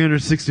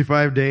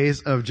 365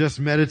 days of just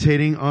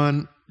meditating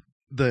on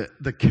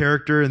the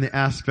character and the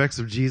aspects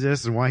of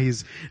Jesus and why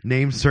He's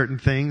named certain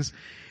things,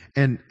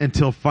 and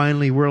until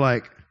finally we're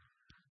like,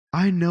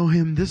 I know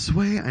Him this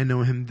way, I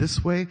know Him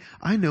this way,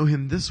 I know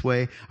Him this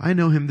way, I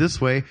know Him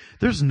this way.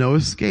 There's no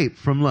escape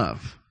from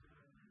love.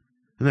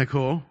 Isn't that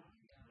cool?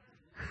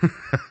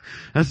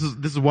 This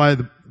is why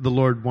the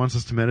Lord wants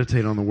us to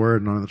meditate on the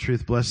Word and on the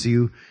truth. Bless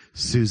you,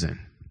 Susan.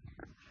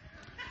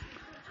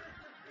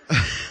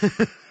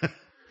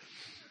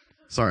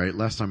 Sorry,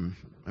 last time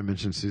I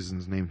mentioned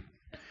Susan's name,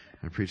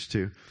 I preached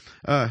too.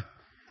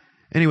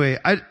 Anyway,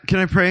 can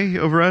I pray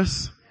over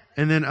us?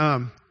 And then,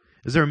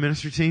 is there a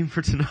ministry team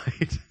for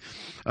tonight?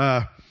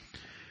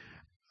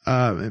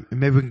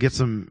 Maybe we can get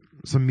some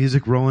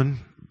music rolling.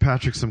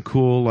 Patrick, some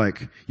cool,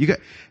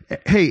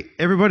 hey,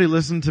 everybody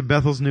listen to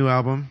Bethel's new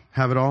album,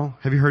 Have It All.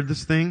 Have you heard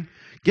this thing?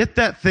 Get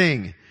that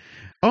thing.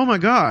 Oh my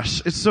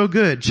gosh, it's so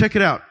good. Check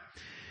it out.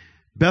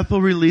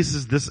 Bethel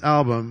releases this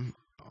album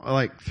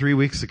 3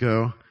 weeks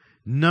ago.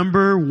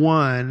 Number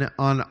 1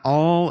 on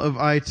all of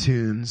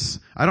iTunes.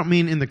 I don't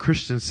mean in the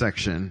Christian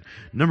section.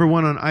 Number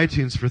 1 on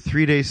iTunes for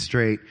 3 days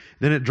straight.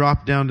 Then it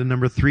dropped down to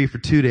number 3 for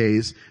 2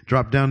 days.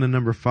 Dropped down to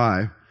number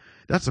 5.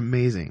 That's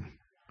amazing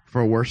for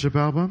a worship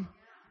album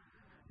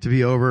to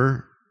be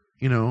over,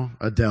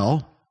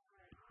 Adele.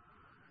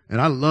 And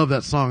I love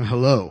that song,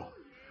 Hello.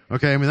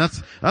 Okay, I mean,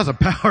 that's a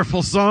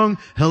powerful song,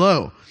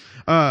 Hello.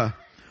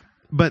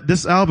 But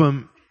this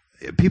album,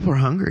 people are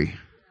hungry,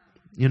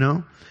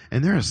 and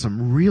there is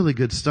some really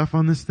good stuff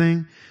on this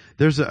thing.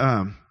 There's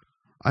I'll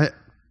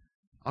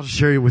just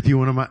share with you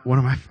one of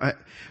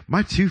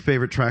my 2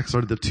 favorite tracks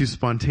are the 2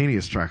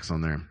 spontaneous tracks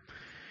on there.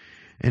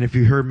 And if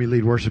you heard me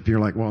lead worship, you're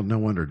like, well, no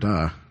wonder,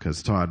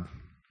 because Todd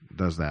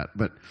does that.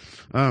 But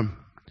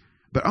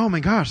oh my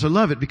gosh, I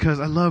love it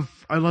because I love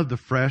the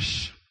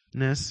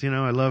freshness,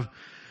 I love,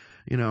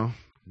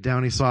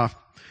 downy soft.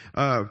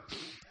 I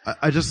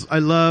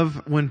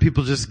love when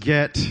people just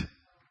get,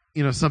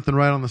 something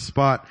right on the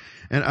spot.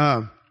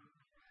 And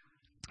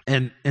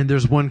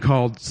there's one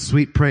called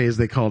Sweet Praise,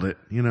 they called it,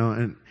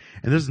 and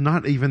there's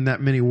not even that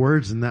many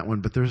words in that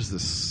one, but there's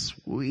this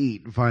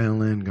sweet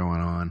violin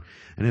going on,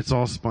 and it's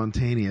all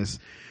spontaneous.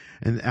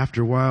 And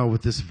after a while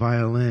with this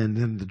violin,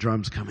 then the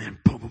drums come in,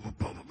 boom, boom, boom,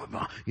 boom, boom,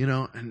 boom,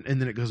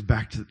 and then it goes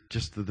back to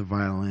just the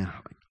violin.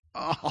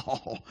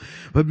 Oh,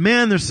 but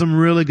man, there's some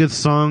really good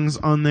songs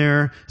on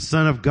there.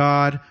 Son of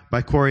God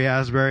by Corey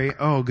Asbury.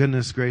 Oh,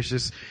 goodness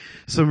gracious.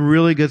 Some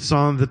really good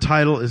songs. The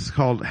title is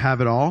called Have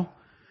It All,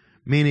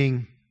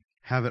 meaning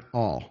have it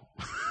all.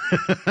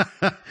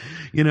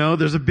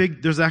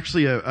 There's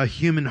actually a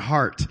human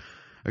heart,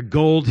 a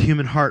gold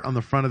human heart on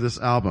the front of this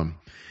album.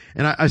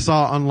 And I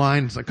saw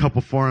online a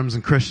couple forums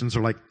and Christians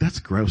are like, that's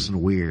gross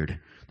and weird.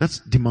 That's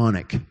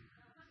demonic.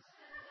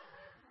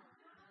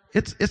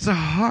 It's a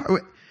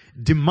heart.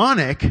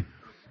 Demonic?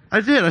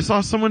 I saw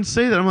someone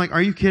say that. I'm like,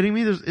 are you kidding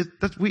me?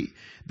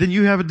 Then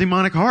you have a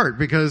demonic heart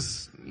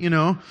because,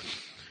 no,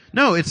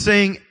 it's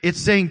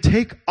saying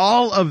take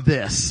all of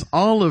this,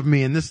 all of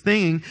me, and this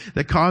thing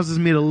that causes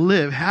me to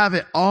live, have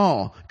it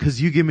all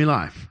because you give me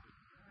life.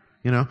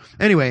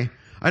 Anyway,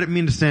 I didn't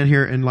mean to stand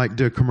here and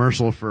do a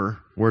commercial for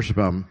worship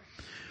album.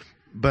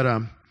 But,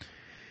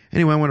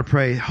 anyway, I want to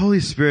pray. Holy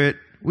Spirit,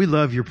 we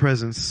love your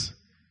presence.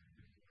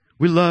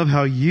 We love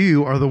how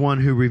you are the one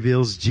who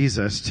reveals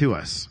Jesus to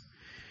us.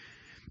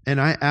 And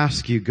I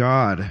ask you,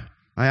 God,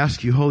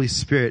 Holy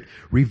Spirit,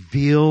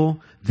 reveal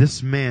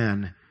this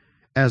man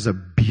as a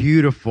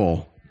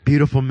beautiful,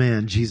 beautiful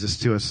man, Jesus,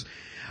 to us.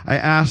 I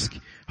ask,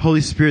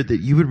 Holy Spirit,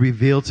 that you would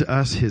reveal to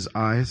us his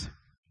eyes.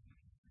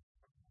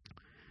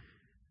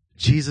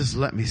 Jesus,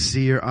 let me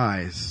see your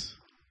eyes.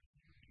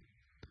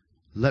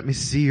 Let me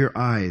see your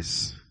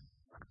eyes.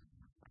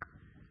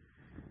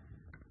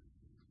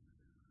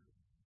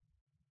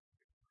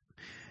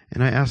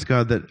 And I ask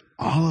God that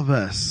all of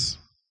us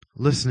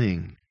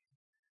listening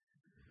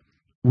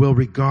will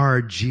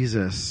regard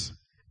Jesus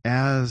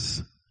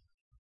as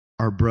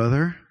our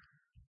brother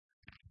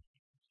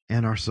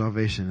and our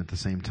salvation at the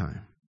same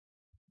time.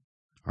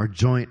 Our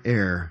joint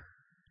heir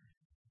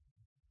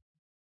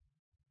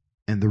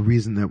and the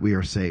reason that we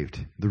are saved.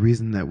 The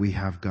reason that we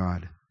have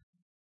God.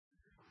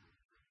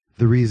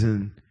 The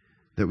reason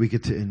that we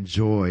get to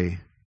enjoy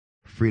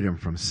freedom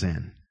from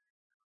sin.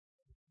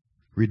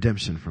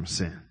 Redemption from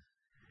sin.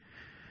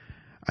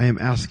 I am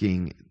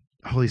asking,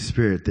 Holy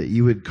Spirit, that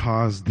you would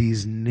cause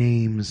these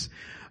names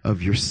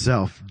of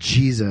yourself,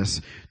 Jesus,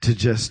 to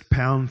just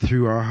pound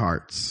through our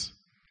hearts.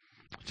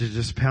 To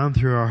just pound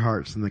through our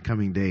hearts in the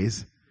coming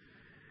days.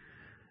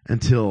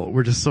 Until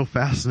we're just so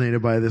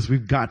fascinated by this.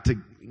 We've got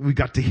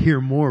to hear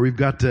more. We've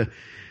got to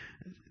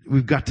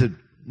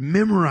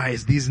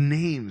memorize these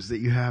names that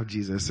you have,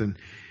 Jesus. And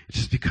it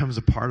just becomes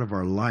a part of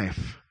our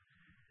life.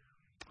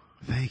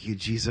 Thank you,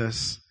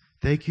 Jesus.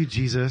 Thank you,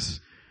 Jesus,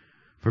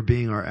 for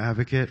being our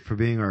advocate, for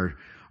being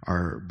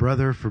our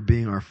brother, for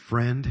being our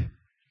friend.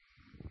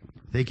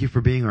 Thank you for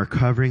being our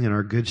covering and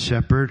our good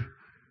shepherd,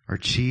 our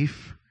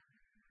chief,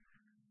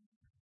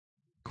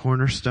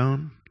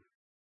 cornerstone,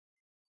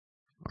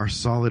 our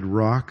solid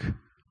rock,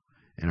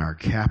 and our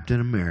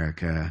Captain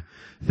America.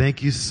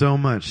 Thank you so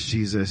much,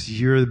 Jesus.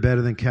 You're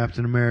better than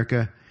Captain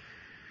America.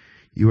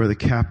 You are the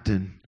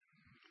captain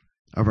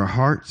of our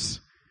hearts.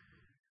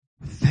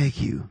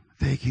 Thank you.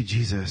 Thank you,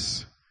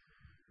 Jesus.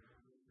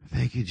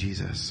 Thank you,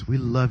 Jesus. We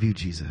love you,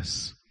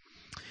 Jesus.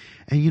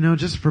 And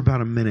just for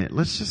about a minute,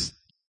 let's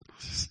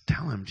just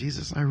tell him,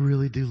 Jesus, I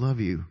really do love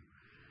you.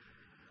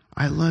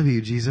 I love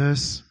you,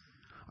 Jesus.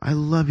 I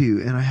love you,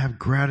 and I have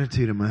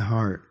gratitude in my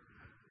heart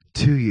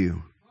to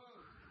you.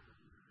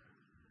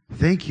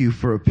 Thank you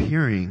for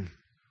appearing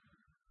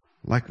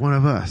like one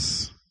of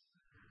us,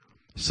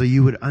 so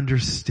you would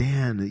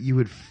understand, that you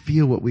would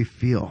feel what we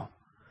feel.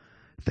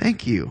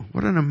 Thank you.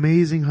 What an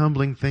amazing,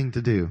 humbling thing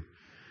to do.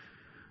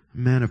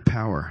 Man of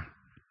power.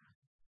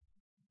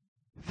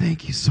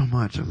 Thank you so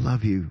much. I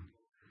love you.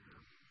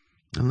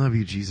 I love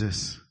you,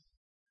 Jesus.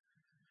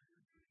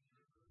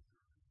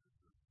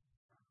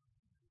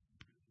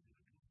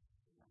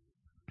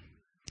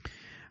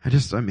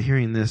 I'm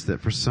hearing this,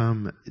 that for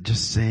some,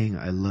 just saying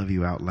I love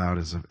you out loud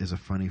is a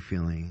funny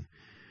feeling.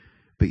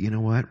 But you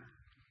know what?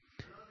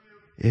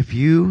 If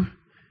you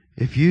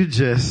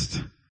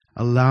just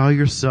allow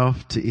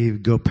yourself to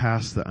even go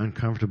past the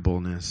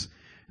uncomfortableness,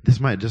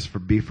 this might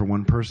just be for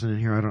one person in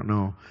here, I don't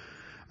know.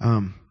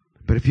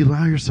 But if you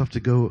allow yourself to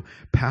go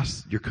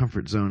past your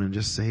comfort zone and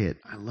just say it,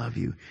 I love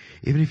you.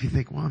 Even if you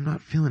think, well, I'm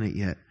not feeling it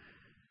yet.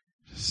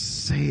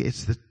 Just say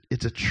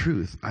it's a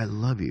truth. I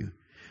love you.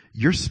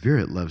 Your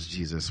spirit loves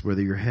Jesus,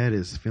 whether your head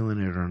is feeling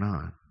it or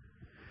not.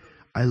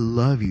 I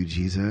love you,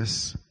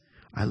 Jesus.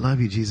 I love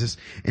you, Jesus.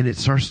 And it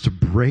starts to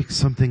break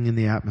something in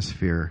the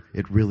atmosphere.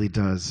 It really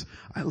does.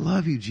 I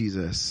love you,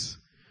 Jesus.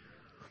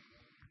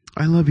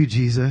 I love you,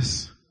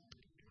 Jesus.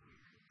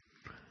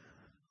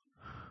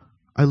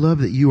 I love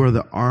that you are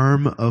the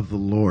arm of the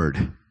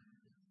Lord.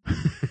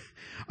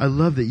 I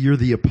love that you're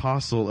the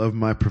apostle of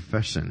my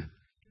profession.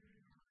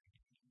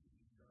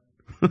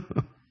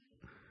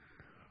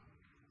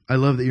 I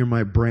love that you're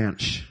my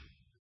branch.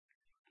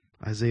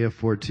 Isaiah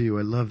 4:2.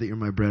 I love that you're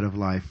my bread of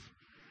life.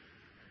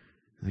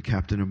 The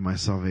captain of my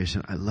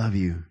salvation. I love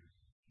you.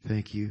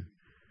 Thank you.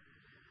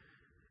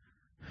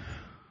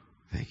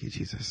 Thank you,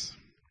 Jesus.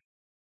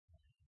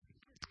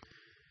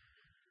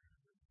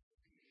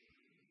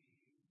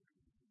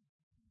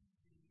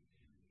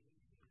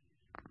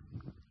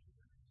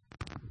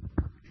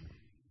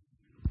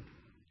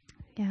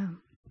 Yeah.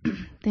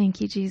 Thank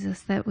you,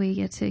 Jesus, that we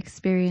get to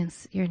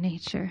experience your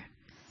nature.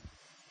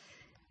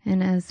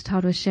 And as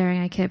Todd was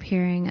sharing, I kept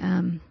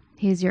hearing,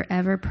 he's your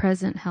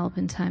ever-present help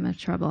in time of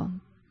trouble.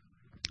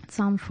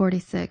 Psalm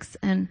 46.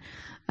 And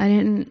I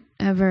didn't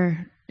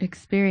ever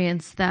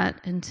experience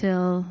that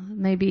until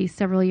maybe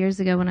several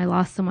years ago when I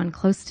lost someone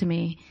close to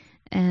me.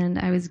 And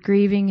I was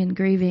grieving.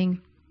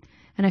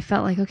 And I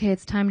felt like, okay,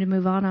 it's time to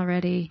move on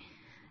already.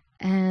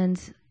 And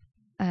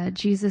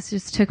Jesus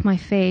just took my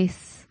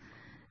face.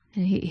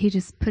 And he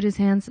just put his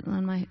hands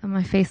on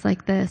my face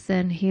like this,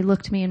 and he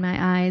looked me in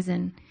my eyes,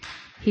 and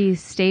he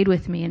stayed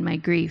with me in my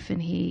grief,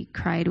 and he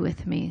cried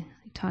with me.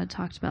 Todd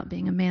talked about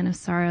being a man of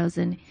sorrows,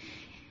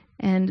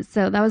 and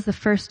so that was the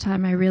first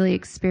time I really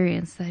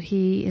experienced that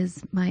he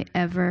is my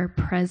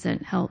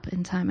ever-present help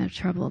in time of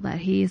trouble, that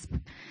he's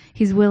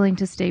willing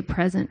to stay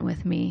present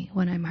with me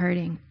when I'm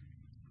hurting.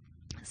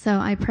 So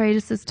I pray,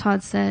 just as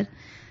Todd said,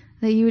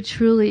 that you would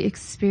truly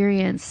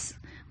experience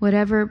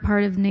whatever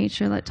part of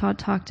nature that Todd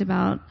talked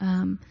about,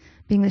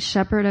 being the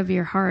shepherd of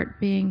your heart,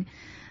 being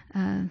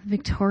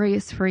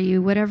victorious for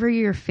you, whatever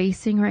you're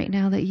facing right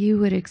now, that you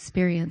would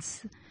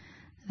experience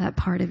that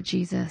part of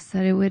Jesus,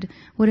 that it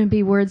wouldn't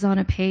be words on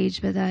a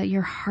page, but that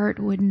your heart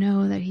would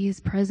know that he is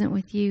present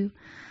with you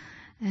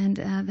and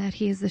that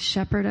he is the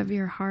shepherd of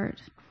your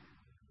heart.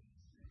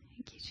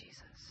 Thank you,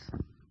 Jesus.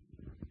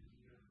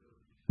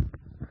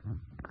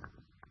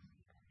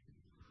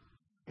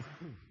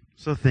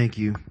 So thank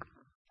you.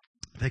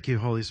 Thank you,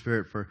 Holy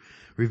Spirit, for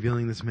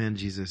revealing this man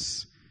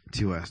Jesus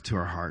to us, to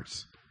our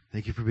hearts.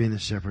 Thank you for being the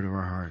shepherd of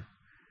our heart.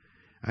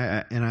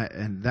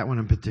 And that one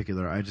in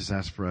particular, I just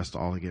ask for us to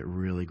all get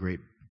really great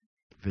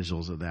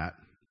visuals of that.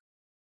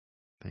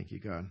 Thank you,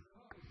 God.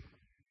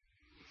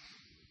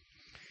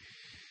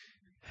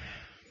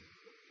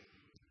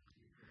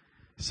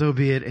 So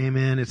be it.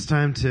 Amen. It's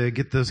time to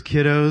get those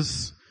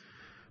kiddos.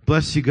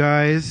 Bless you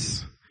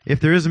guys. If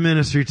there is a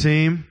ministry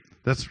team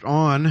that's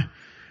on,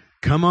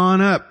 come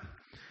on up.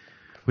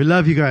 We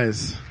love you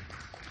guys.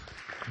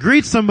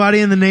 Greet somebody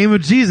in the name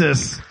of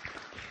Jesus.